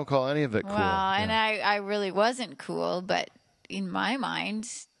 I don't call any of it cool. Well, and I really wasn't cool, but in my mind.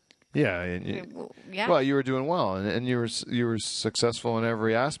 Yeah, Well, you were doing well, and you were successful in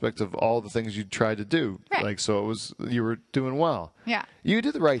every aspect of all the things you tried to do. Right. Like you were doing well. Yeah, you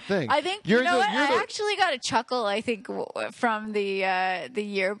did the right thing. I think I actually got a chuckle. I think from the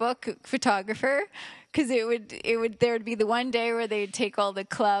yearbook photographer, because there would be the one day where they'd take all the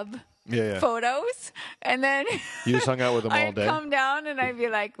club photos, and then you just hung out with them all day. I'd come down and I'd be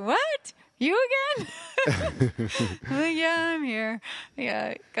like, "What? You again?" Like, yeah, I'm here.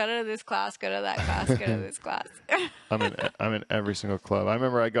 Yeah, got out of this class, got out of that class, got out of this class. I'm in every single club. I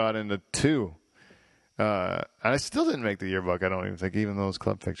remember I got into 2. And I still didn't make the yearbook. I don't even think, even those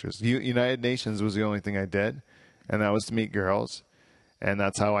club pictures. United Nations was the only thing I did, and that was to meet girls, and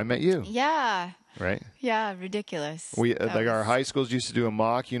that's how I met you. Yeah. Right. Yeah, ridiculous. Our high schools used to do a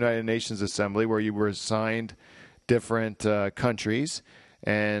mock United Nations assembly where you were assigned different countries.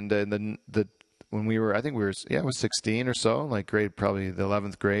 And when we were, I was 16 or so, like probably the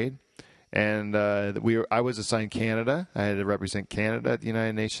 11th grade. And I was assigned Canada. I had to represent Canada at the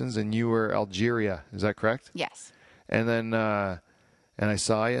United Nations, and you were Algeria. Is that correct? Yes. And then, and I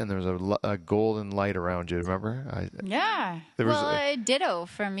saw you, and there was a golden light around you. Remember? Ditto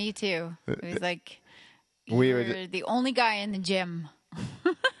from me too. It was like you're the only guy in the gym.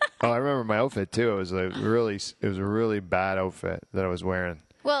 Oh, I remember my outfit too. It was a really bad outfit that I was wearing.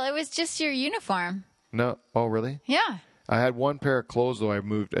 Well, it was just your uniform. No. Oh, really? Yeah. I had one pair of clothes though. I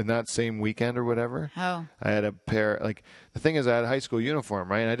moved in that same weekend or whatever. Oh. I had a pair. Like the thing is, I had a high school uniform,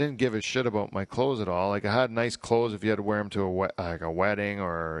 right? And I didn't give a shit about my clothes at all. Like I had nice clothes if you had to wear them to a wedding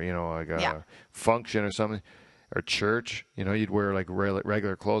or a function or something, or church. You'd wear like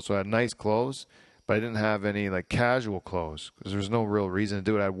regular clothes. So I had nice clothes. But I didn't have any like casual clothes because there was no real reason to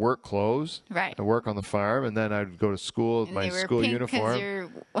do it. I had work clothes. Right. I work on the farm, and then I'd go to school with my school uniform. Your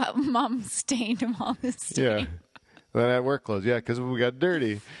mom stained them all this stain. Yeah. Then I had work clothes. Yeah, because we got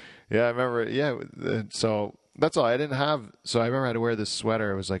dirty. Yeah, I remember. Yeah. So that's all. I didn't have. So I remember I had to wear this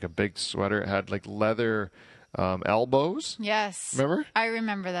sweater. It was like a big sweater. It had like leather elbows. Yes. Remember? I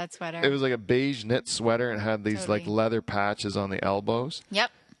remember that sweater. It was like a beige knit sweater and had these like leather patches on the elbows.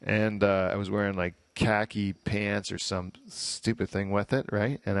 Yep. And I was wearing like khaki pants or some stupid thing with it,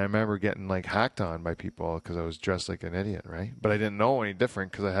 right? And I remember getting like hacked on by people because I was dressed like an idiot, right? But I didn't know any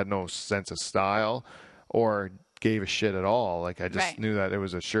different because I had no sense of style or gave a shit at all. Like I just knew that it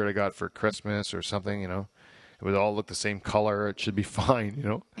was a shirt I got for Christmas or something, It would all look the same color. It should be fine,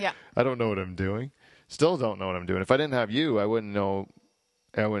 Yeah. I don't know what I'm doing. Still don't know what I'm doing. If I didn't have you, I wouldn't know.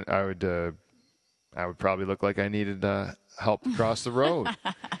 I would probably look like I needed help across the road.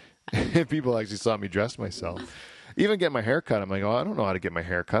 If people actually saw me dress myself. Even get my hair cut. I'm like, I don't know how to get my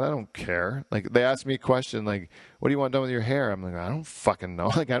hair cut. I don't care. Like, they ask me a question, like, what do you want done with your hair? I'm like, I don't fucking know.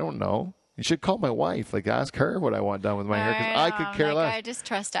 Like, I don't know. You should call my wife. Like, ask her what I want done with my hair, because I could care less. I just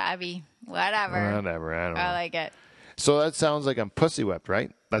trust Abby. Whatever. I don't know. I like it. So that sounds like I'm pussy whipped, right?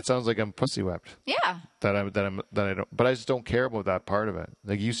 That sounds like I'm pussy whipped. Yeah. That I don't. But I just don't care about that part of it.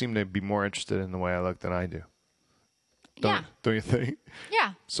 Like, you seem to be more interested in the way I look than I do. Don't you think?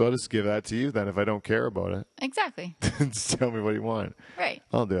 Yeah. So I'll just give that to you then if I don't care about it. Exactly. Just tell me what you want. Right.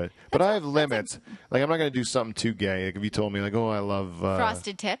 I'll do it. But I have limits. Like, I'm not going to do something too gay. Like, if you told me, like, I love...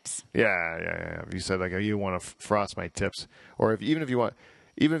 frosted tips. Yeah. If you said, like, you want to frost my tips. Or even if you want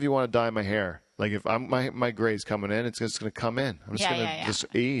to dye my hair. Like, if my gray's coming in, it's just going to come in. I'm just going to just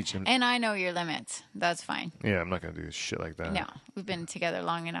age. And I know your limits. That's fine. Yeah, I'm not going to do shit like that. No. We've been together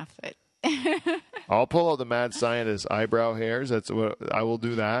long enough. I'll pull out the mad scientist eyebrow hairs. That's what I will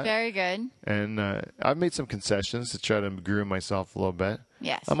do. That very good. And I've made some concessions to try to groom myself a little bit.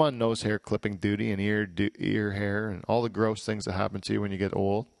 Yes. I'm on nose hair clipping duty and ear hair and all the gross things that happen to you when you get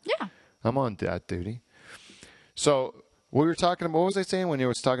old. Yeah. I'm on that duty. So We were talking about, what was I saying when you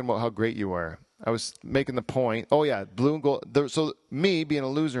was talking about how great you were? I was making the point. Oh, yeah, blue and gold. So me being a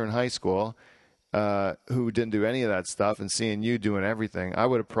loser in high school, who didn't do any of that stuff, and seeing you doing everything, I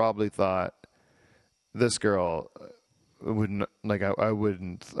would have probably thought this girl wouldn't, like, I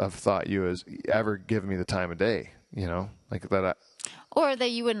wouldn't have thought you as ever giving me the time of day, you know? Like that. Or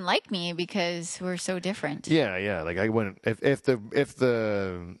that you wouldn't like me because we're so different. Yeah. Like I wouldn't, if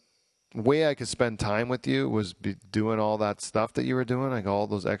the way I could spend time with you was doing all that stuff that you were doing, like all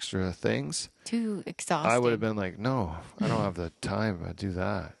those extra things. Too exhausting. I would have been like, no, I don't have the time to do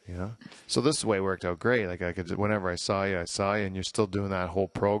that, you know? So this way worked out great. Like I could, whenever I saw you, and you're still doing that whole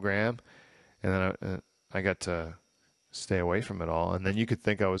program. And then I got to stay away from it all. And then you could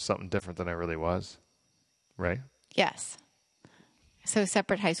think I was something different than I really was. Right? Yes. So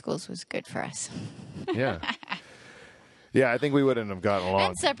separate high schools was good for us. Yeah. Yeah, I think we wouldn't have gotten along.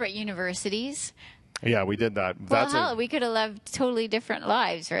 And separate universities. Yeah, we did that. Well, hell, we could have lived totally different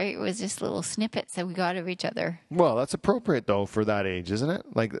lives, right? It was just little snippets that we got of each other. Well, that's appropriate, though, for that age, isn't it?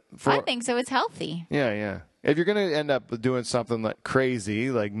 Like, I think so. It's healthy. Yeah. If you're going to end up doing something like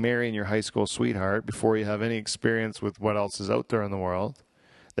crazy, like marrying your high school sweetheart before you have any experience with what else is out there in the world,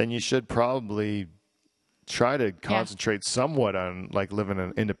 then you should probably try to concentrate somewhat on, like, living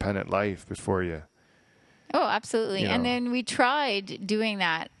an independent life before you... Oh, absolutely. You know. And then we tried doing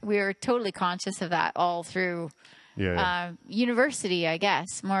that. We were totally conscious of that all through university, I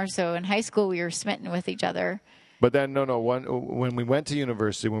guess. More so in high school, we were smitten with each other. But then, when we went to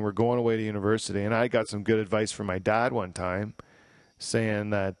university, when we were going away to university, and I got some good advice from my dad one time saying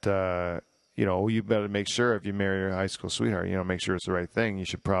that, you better make sure if you marry your high school sweetheart, make sure it's the right thing. You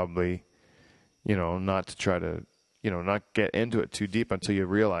should probably, not to try to, not get into it too deep until you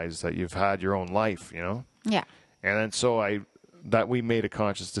realize that you've had your own life, Yeah. And then we made a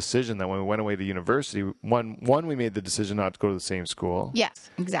conscious decision that when we went away to university, one, we made the decision not to go to the same school.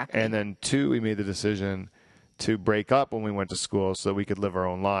 Yes, exactly. And then two, we made the decision to break up when we went to school so that we could live our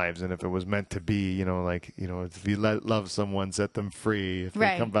own lives. And if it was meant to be, if you love someone, set them free. If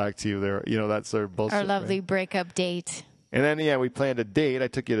they come back to you, they're, that's sort of bullshit. Our lovely right? breakup date. And then, we planned a date. I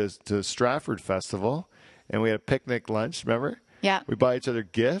took you to Stratford Festival, and we had a picnic lunch, remember? Yeah. We bought each other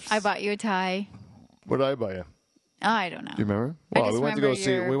gifts. I bought you a tie. What did I buy you? I don't know. Do you remember? Well, we went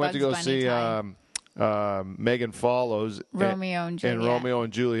to go see Megan Follows Romeo and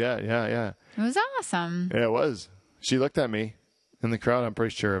Juliet. Yeah. It was awesome. Yeah, it was. She looked at me in the crowd. I'm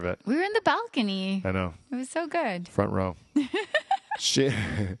pretty sure of it. We were in the balcony. I know. It was so good. Front row.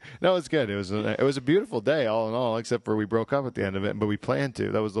 No, it's good. It was a beautiful day, all in all, except for we broke up at the end of it, but we planned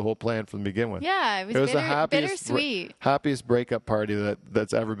to. That was the whole plan from the beginning with. Yeah, it was the bittersweet. Happiest breakup party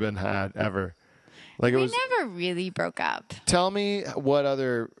that's ever been had ever. Like we never really broke up. Tell me what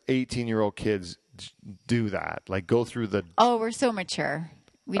other 18-year-old kids do that. Like go through the. Oh, we're so mature.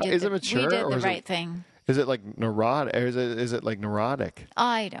 Is it mature? We did the or right thing. Is it like neurotic? Or is it like neurotic?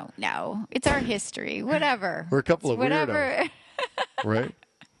 I don't know. It's our history. Whatever. We're a couple of weirdos. Right?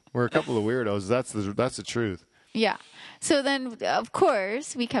 We're a couple of weirdos. That's the truth. Yeah. So then, of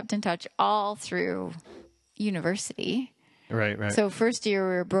course, we kept in touch all through university. Right. So first year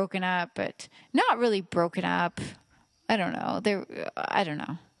we were broken up, but not really broken up. I don't know. I don't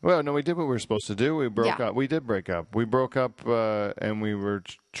know. Well, no, we did what we were supposed to do. We broke up. We did break up. We broke up, and we were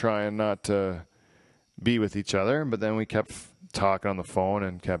trying not to be with each other, but then we kept talking on the phone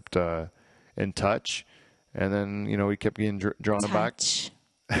and kept in touch. And then, we kept getting drawn back.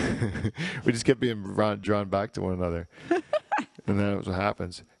 We just kept being drawn back to one another. And then that's what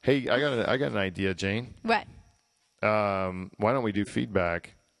happens. Hey, I got an idea, Jane. What? Why don't we do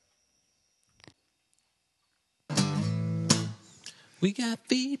feedback? We got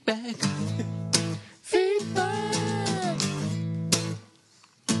feedback.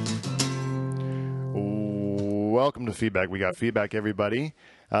 Welcome to Feedback. We got feedback, everybody.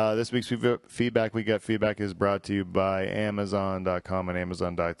 This week's feedback is brought to you by Amazon.com and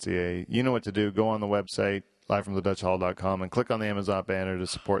Amazon.ca. You know what to do. Go on the website, livefromthedutchhall.com, and click on the Amazon banner to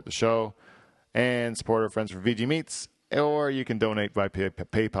support the show and support our friends from VG Meats. Or you can donate by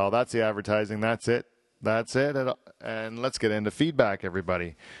PayPal. That's the advertising. That's it. And let's get into feedback,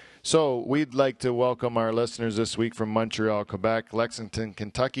 everybody. So we'd like to welcome our listeners this week from Montreal, Quebec, Lexington,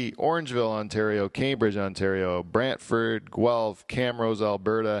 Kentucky, Orangeville, Ontario, Cambridge, Ontario, Brantford, Guelph, Camrose,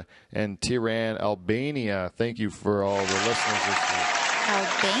 Alberta, and Tirana, Albania. Thank you for all the listeners this week.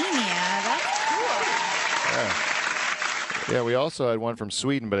 Albania? That's cool. Yeah, we also had one from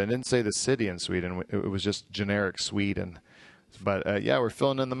Sweden, but I didn't say the city in Sweden. It was just generic Sweden. But, we're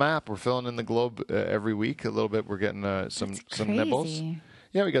filling in the map. We're filling in the globe every week a little bit. We're getting some nibbles.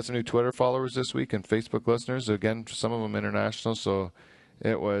 Yeah, we got some new Twitter followers this week and Facebook listeners. Again, some of them international. So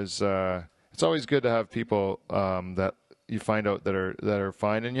it was. It's always good to have people that you find out that are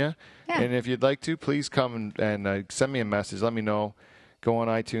finding you. Yeah. And if you'd like to, please come and send me a message. Let me know. Go on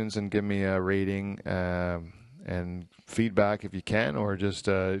iTunes and give me a rating and feedback if you can, or just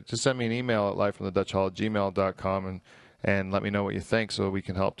send me an email at livefromthedutchhall@gmail.com and let me know what you think so we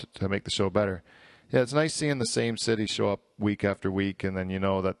can help to make the show better. Yeah, it's nice seeing the same city show up week after week, and then you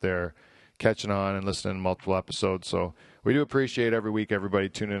know that they're catching on and listening to multiple episodes. So we do appreciate every week everybody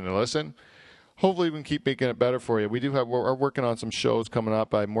tuning in to listen. Hopefully we can keep making it better for you. We're working on some shows coming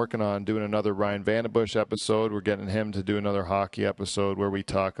up. I'm working on doing another Ryan Vandenbush episode. We're getting him to do another hockey episode where we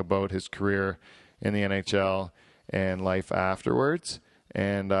talk about his career in the NHL and life afterwards.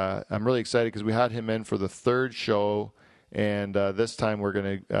 And I'm really excited because we had him in for the third show. And this time we're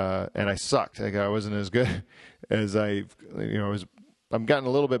going to, and I sucked. I wasn't as good as I'm getting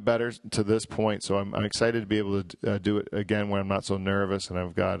a little bit better to this point. So I'm excited to be able to do it again when I'm not so nervous and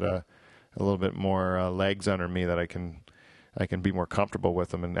I've got a little bit more legs under me that I can be more comfortable with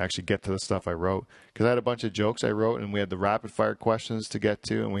them and actually get to the stuff I wrote. Because I had a bunch of jokes I wrote and we had the rapid fire questions to get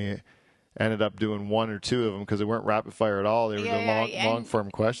to, and we ended up doing one or two of them because they weren't rapid fire at all. They were long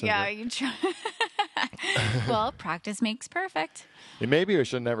form questions. Yeah, you try. Well, practice makes perfect. Yeah, maybe I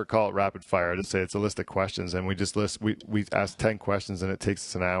should never call it rapid fire. I just say it's a list of questions, and we ask 10 questions, and it takes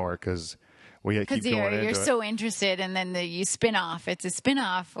us an hour because we keep going into it. You're so interested, and then you spin off. It's a spin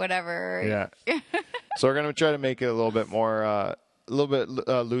off, whatever. Yeah. So we're going to try to make it a little bit more,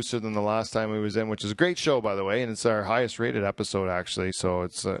 looser than the last time we was in, which is a great show, by the way, and it's our highest rated episode actually. So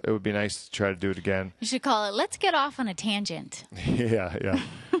it would be nice to try to do it again. You should call it "Let's Get Off on a Tangent." Yeah.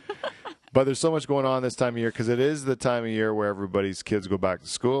 But there's so much going on this time of year because it is the time of year where everybody's kids go back to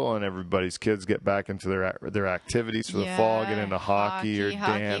school and everybody's kids get back into their activities for the fall, get into hockey or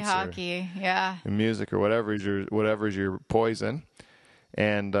dance or music or whatever is your poison.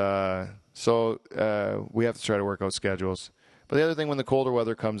 And so we have to try to work out schedules. But the other thing, when the colder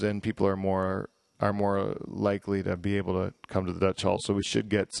weather comes in, people are more likely to be able to come to the Dutch Hall. So we should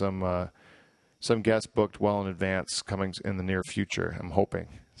get some guests booked well in advance coming in the near future, I'm hoping.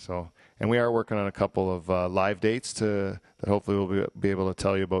 So. And we are working on a couple of live dates that hopefully we'll be able to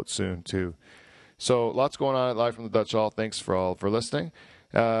tell you about soon, too. So lots going on Live from the Dutch Hall. Thanks for listening.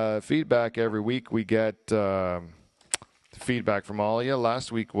 Feedback every week. We get feedback from all of you.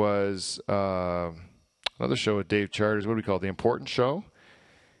 Last week was another show with Dave Charters. What do we call it? The Important Show.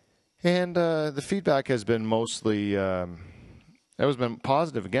 And the feedback has been mostly that has been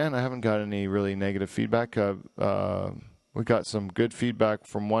positive. Again, I haven't got any really negative feedback. We got some good feedback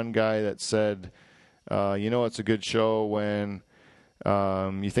from one guy that said, it's a good show when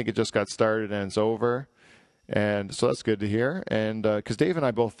you think it just got started and it's over. And so that's good to hear. And because Dave and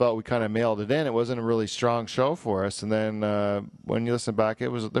I both felt we kind of mailed it in. It wasn't a really strong show for us. And then when you listen back,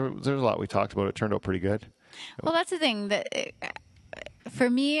 there was a lot we talked about. It turned out pretty good. Well, that's the thing. That for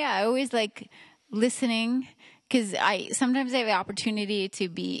me, I always like listening because sometimes I have the opportunity to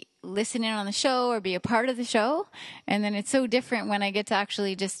be listening on the show or be a part of the show, and then it's so different when I get to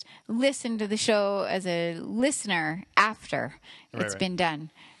actually just listen to the show as a listener after it's been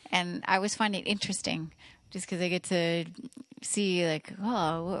done. And I always find it interesting just because I get to see like,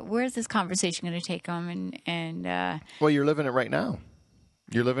 oh, where's this conversation going to take them? And well, you're living it right now.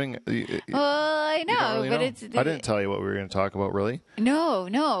 You're living. Well, I know, really but know. I didn't tell you what we were going to talk about, really.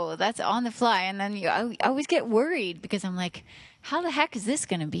 No, that's on the fly, and then I always get worried because I'm like, how the heck is this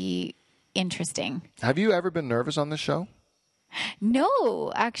going to be interesting? Have you ever been nervous on this show?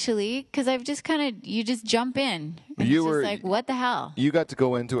 No, actually, because I've just you just jump in. And it's just like, what the hell? You got to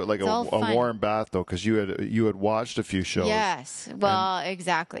go into it like a warm bath, though, because you had watched a few shows. Yes, well,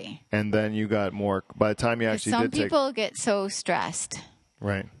 exactly. And then you got more. By the time you actually some people get so stressed.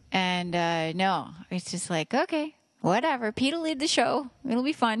 Right. And no, it's just like, okay, whatever. Pete will lead the show. It'll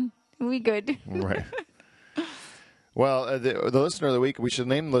be fun. It'll be good. Right. Well, the listener of the week, we should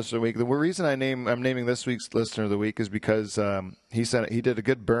name the listener of the week. The reason I'm naming this week's listener of the week is because he said he did a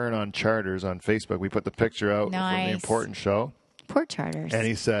good burn on Charters on Facebook. We put the picture out from the Important Show. Poor Charters. And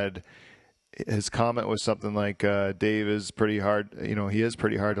he said his comment was something like, Dave is pretty hard, he is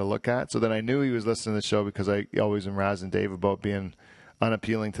pretty hard to look at. So then I knew he was listening to the show because I always am razzing Dave about being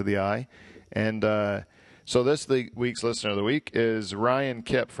unappealing to the eye. And so this week's listener of the week is Ryan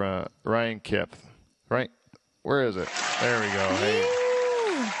Kipp. Right? Where is it? There we go. Hey,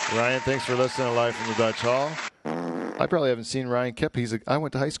 Ryan, thanks for listening to Live from the Dutch Hall. I probably haven't seen Ryan Kipp. I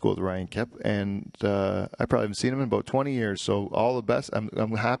went to high school with Ryan Kipp, and I probably haven't seen him in about 20 years. So all the best.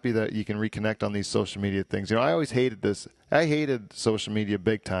 I'm happy that you can reconnect on these social media things. I always hated this. I hated social media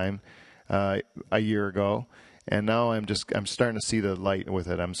big time a year ago, and now I'm starting to see the light with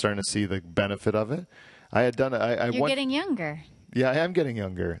it. I'm starting to see the benefit of it. I had done it. You're getting younger. Yeah, I am getting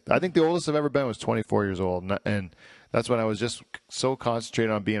younger. I think the oldest I've ever been was 24 years old, and that's when I was just so concentrated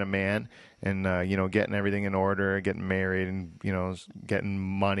on being a man and getting everything in order, getting married, and getting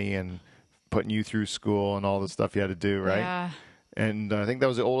money and putting you through school and all the stuff you had to do, right? Yeah. And I think that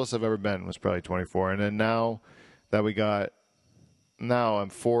was the oldest I've ever been, was probably 24. And then now I'm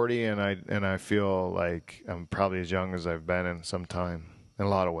 40, and I feel like I'm probably as young as I've been in some time in a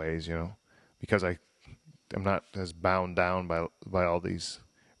lot of ways, because I'm not as bound down by all these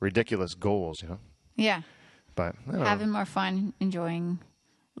ridiculous goals, Yeah. But I don't know. Having more fun, enjoying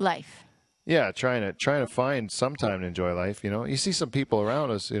life. Yeah, trying to find some time to enjoy life. You see some people around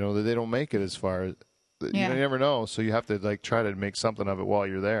us, that they don't make it as far. Yeah. You never know, so you have to try to make something of it while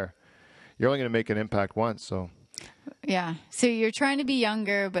you're there. You're only going to make an impact once, so. Yeah. So you're trying to be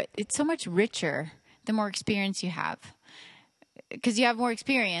younger, but it's so much richer the more experience you have, because you have more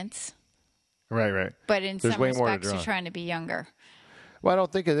experience. Right. But in There's some way more to respects, draw. you're trying to be younger. Well, I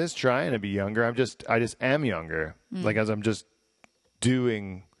don't think it is trying to be younger. I just am younger. As I'm just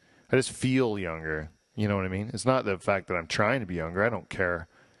doing, I just feel younger. You know what I mean? It's not the fact that I'm trying to be younger. I don't care.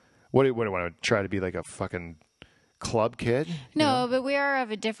 What do I want to try to be, like a fucking club kid? No, but we are of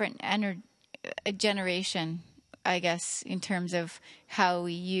a different generation, I guess, in terms of how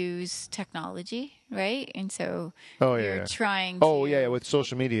we use technology, right? And so you're trying to... Oh, yeah, with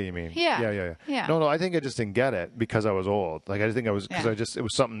social media, you mean? Yeah. Yeah. No, I think I just didn't get it because I was old. I just think it was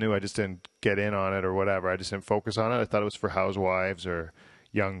something new. I just didn't get in on it or whatever. I just didn't focus on it. I thought it was for housewives or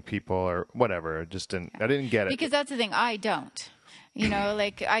young people or whatever. I didn't get it. Because that's the thing, I don't.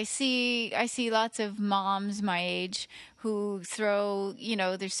 I see lots of moms my age who throw,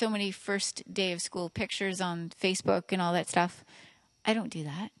 there's so many first day of school pictures on Facebook and all that stuff. I don't do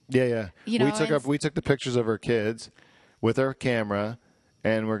that. Yeah. We took the pictures of our kids with our camera,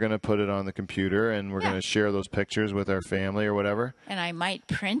 and we're going to put it on the computer, and we're going to share those pictures with our family or whatever. And I might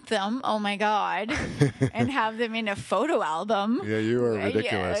print them, oh my God, and have them in a photo album. Yeah, you are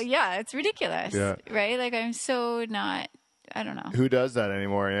ridiculous. Yeah, it's ridiculous. Yeah. Right? I'm so not... I don't know. Who does that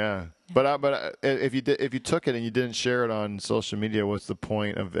anymore? Yeah, but if you took it and you didn't share it on social media, what's the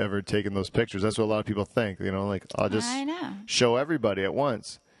point of ever taking those pictures? That's what a lot of people think. I'll just show everybody at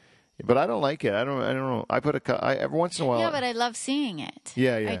once. But I don't like it. I don't know. I every once in a while. Yeah, but I love seeing it.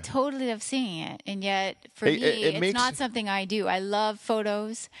 Yeah. I totally love seeing it, and yet for me, it's not something I do. I love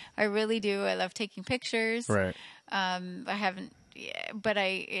photos. I really do. I love taking pictures. Right. I haven't. Yeah, but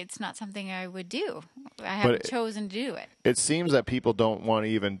it's not something I would do. I haven't chosen to do it. It seems that people don't want to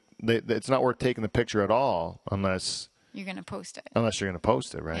even. It's not worth taking the picture at all unless you're going to post it. Unless you're going to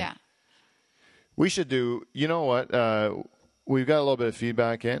post it, right? Yeah. We should do. You know what? We've got a little bit of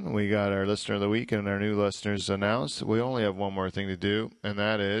feedback in. We got our listener of the week and our new listeners announced. We only have one more thing to do, and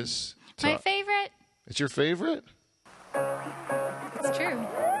that is my favorite. It's your favorite? It's true.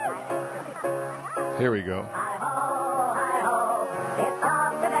 Here we go.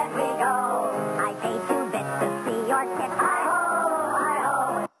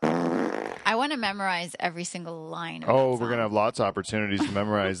 I want to memorize every single line. We're going to have lots of opportunities to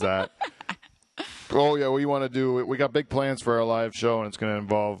memorize that. Oh yeah, we want to do. We got big plans for our live show, and it's going to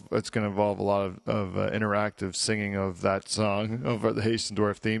involve a lot of interactive singing of that song, of the Haitian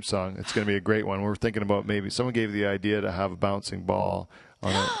Dwarf theme song. It's going to be a great one. We're thinking about maybe someone gave the idea to have a bouncing ball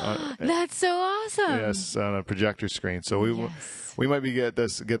on That's so awesome. Yes, on a projector screen. So we might be get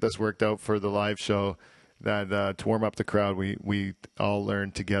this worked out for the live show. That to warm up the crowd, we all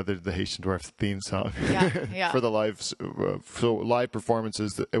learned together the Haitian Dwarf theme song. Yeah. For the live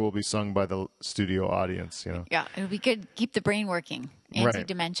performances, it will be sung by the studio audience. Yeah, it'll be good. Keep the brain working.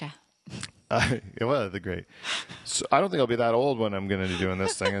 Anti-dementia. Well, they're great. So I don't think I'll be that old when I'm going to be doing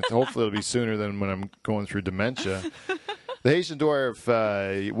this thing. Hopefully, it'll be sooner than when I'm going through dementia. The Haitian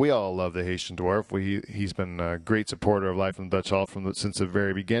Dwarf, we all love the Haitian Dwarf. He's been a great supporter of Life in the Dutch Hall since the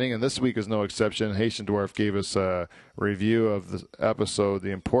very beginning, and this week is no exception. Haitian Dwarf gave us a review of the episode, The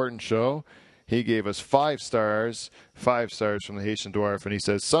Important Show. He gave us 5 stars from the Haitian Dwarf, and he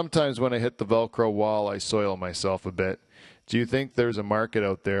says, sometimes when I hit the Velcro wall, I soil myself a bit. Do you think there's a market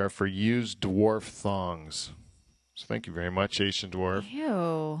out there for used dwarf thongs? So thank you very much, Haitian Dwarf.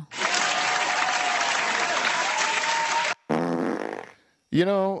 Ew. If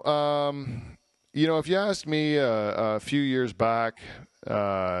you asked me a few years back,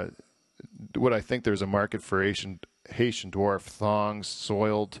 would I think there's a market for Haitian dwarf thongs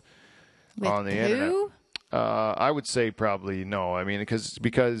soiled With on the who? internet. I would say probably no. I mean,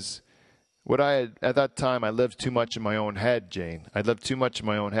 because what I had at that time, I lived too much in my own head, Jane. I lived too much in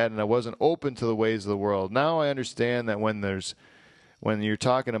my own head, and I wasn't open to the ways of the world. Now I understand that when you're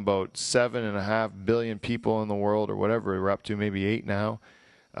talking about 7.5 billion people in the world, or whatever we're up to, maybe 8 now,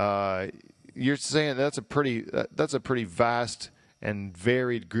 you're saying that's a pretty vast and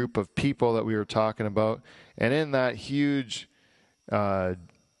varied group of people that we were talking about, and in that huge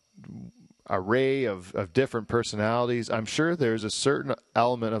array of different personalities, I'm sure there's a certain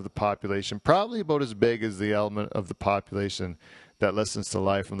element of the population, probably about as big as the element of the population that listens to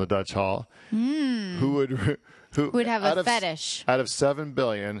Live from the Dutch Hall, who Would have a fetish. Out of 7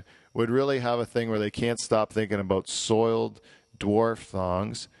 billion, would really have a thing where they can't stop thinking about soiled dwarf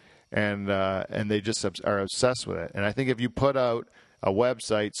thongs, and they just are obsessed with it. And I think if you put out a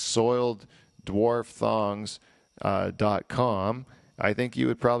website, soileddwarfthongs.com, I think you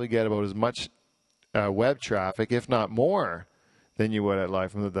would probably get about as much web traffic, if not more, than you would at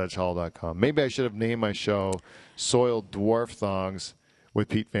livefromthedutchhall.com. Maybe I should have named my show "Soiled Dwarf Thongs" with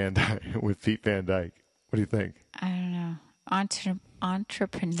Pete Van Dyke. What do you think? I don't know.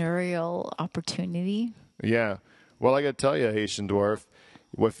 Entrepreneurial opportunity. Yeah. Well, I got to tell you, Haitian Dwarf,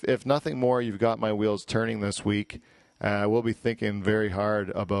 if nothing more, you've got my wheels turning this week. We'll be thinking very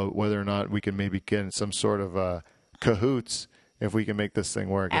hard about whether or not we can maybe get in some sort of cahoots if we can make this thing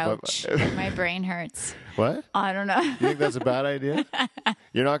work. Ouch. My brain hurts. What? I don't know. You think that's a bad idea?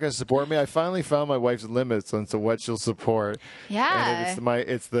 You're not going to support me? I finally found my wife's limits on what she'll support. Yeah. And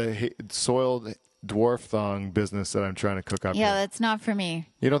it's the soiled dwarf thong business that I'm trying to cook up. Yeah, here. That's not for me.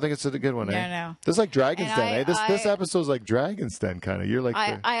 You don't think it's a good one, eh? No. This is like Dragon's And Den, eh? This episode's like Dragon's Den, kind of. You're like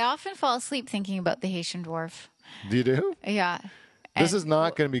I often fall asleep thinking about the Haitian dwarf. Do you do? Yeah. This is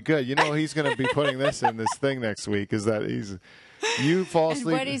not going to be good. You know he's going to be putting this in this thing next week. Is that you fall asleep?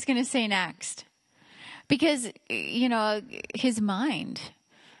 And what he's going to say next, because his mind.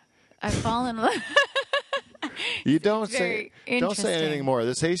 I've fallen in love. You don't say anything more.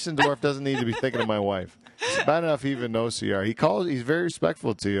 This Haitian dwarf doesn't need to be thinking of my wife. It's bad enough he even knows who you are. He's very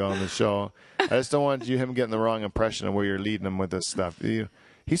respectful to you on the show. I just don't want him getting the wrong impression of where you're leading him with this stuff.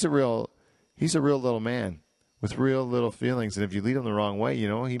 He's a real little man with real little feelings, and if you lead him the wrong way, he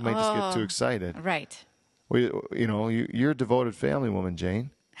might just get too excited. Right. Well, you're a devoted family woman, Jane.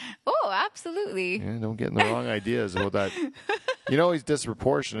 Oh, absolutely. Yeah, don't get in the wrong ideas about that. He's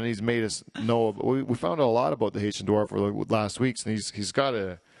disproportionate. He's made us know. We found out a lot about the Haitian dwarf for the last weeks, and he's got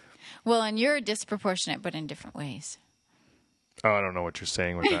a. Well, and you're disproportionate, but in different ways. Oh, I don't know what you're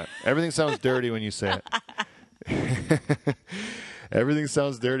saying with that. Everything sounds dirty when you say it. Everything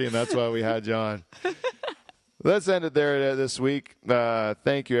sounds dirty, and that's why we had you on. Let's end it there this week.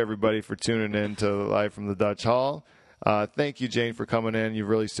 Thank you, everybody, for tuning in to Live from the Dutch Hall. Thank you, Jane, for coming in. You've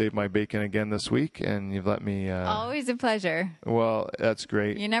really saved my bacon again this week, and you've let me... Always a pleasure. Well, that's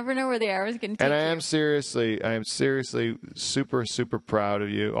great. You never know where the hour's going to take and you. I am seriously super, super proud of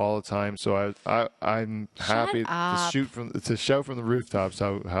you all the time. So I'm happy to shout from the rooftops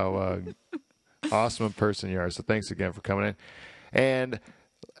how awesome a person you are. So thanks again for coming in. And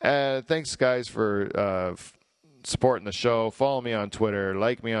thanks, guys, for... supporting the show. Follow me on Twitter,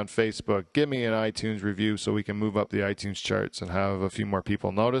 like me on Facebook, give me an iTunes review so we can move up the iTunes charts and have a few more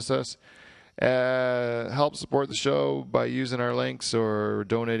people notice us. Help support the show by using our links or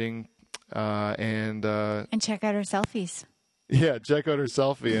donating, and check out our selfies. Yeah, check out our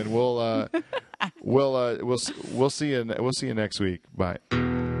selfie, and we'll see you next week. Bye.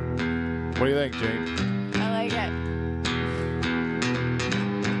 What do you think, Jane? I like it.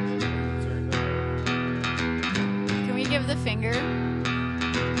 Give the finger.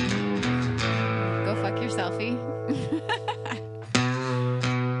 Go fuck your selfie.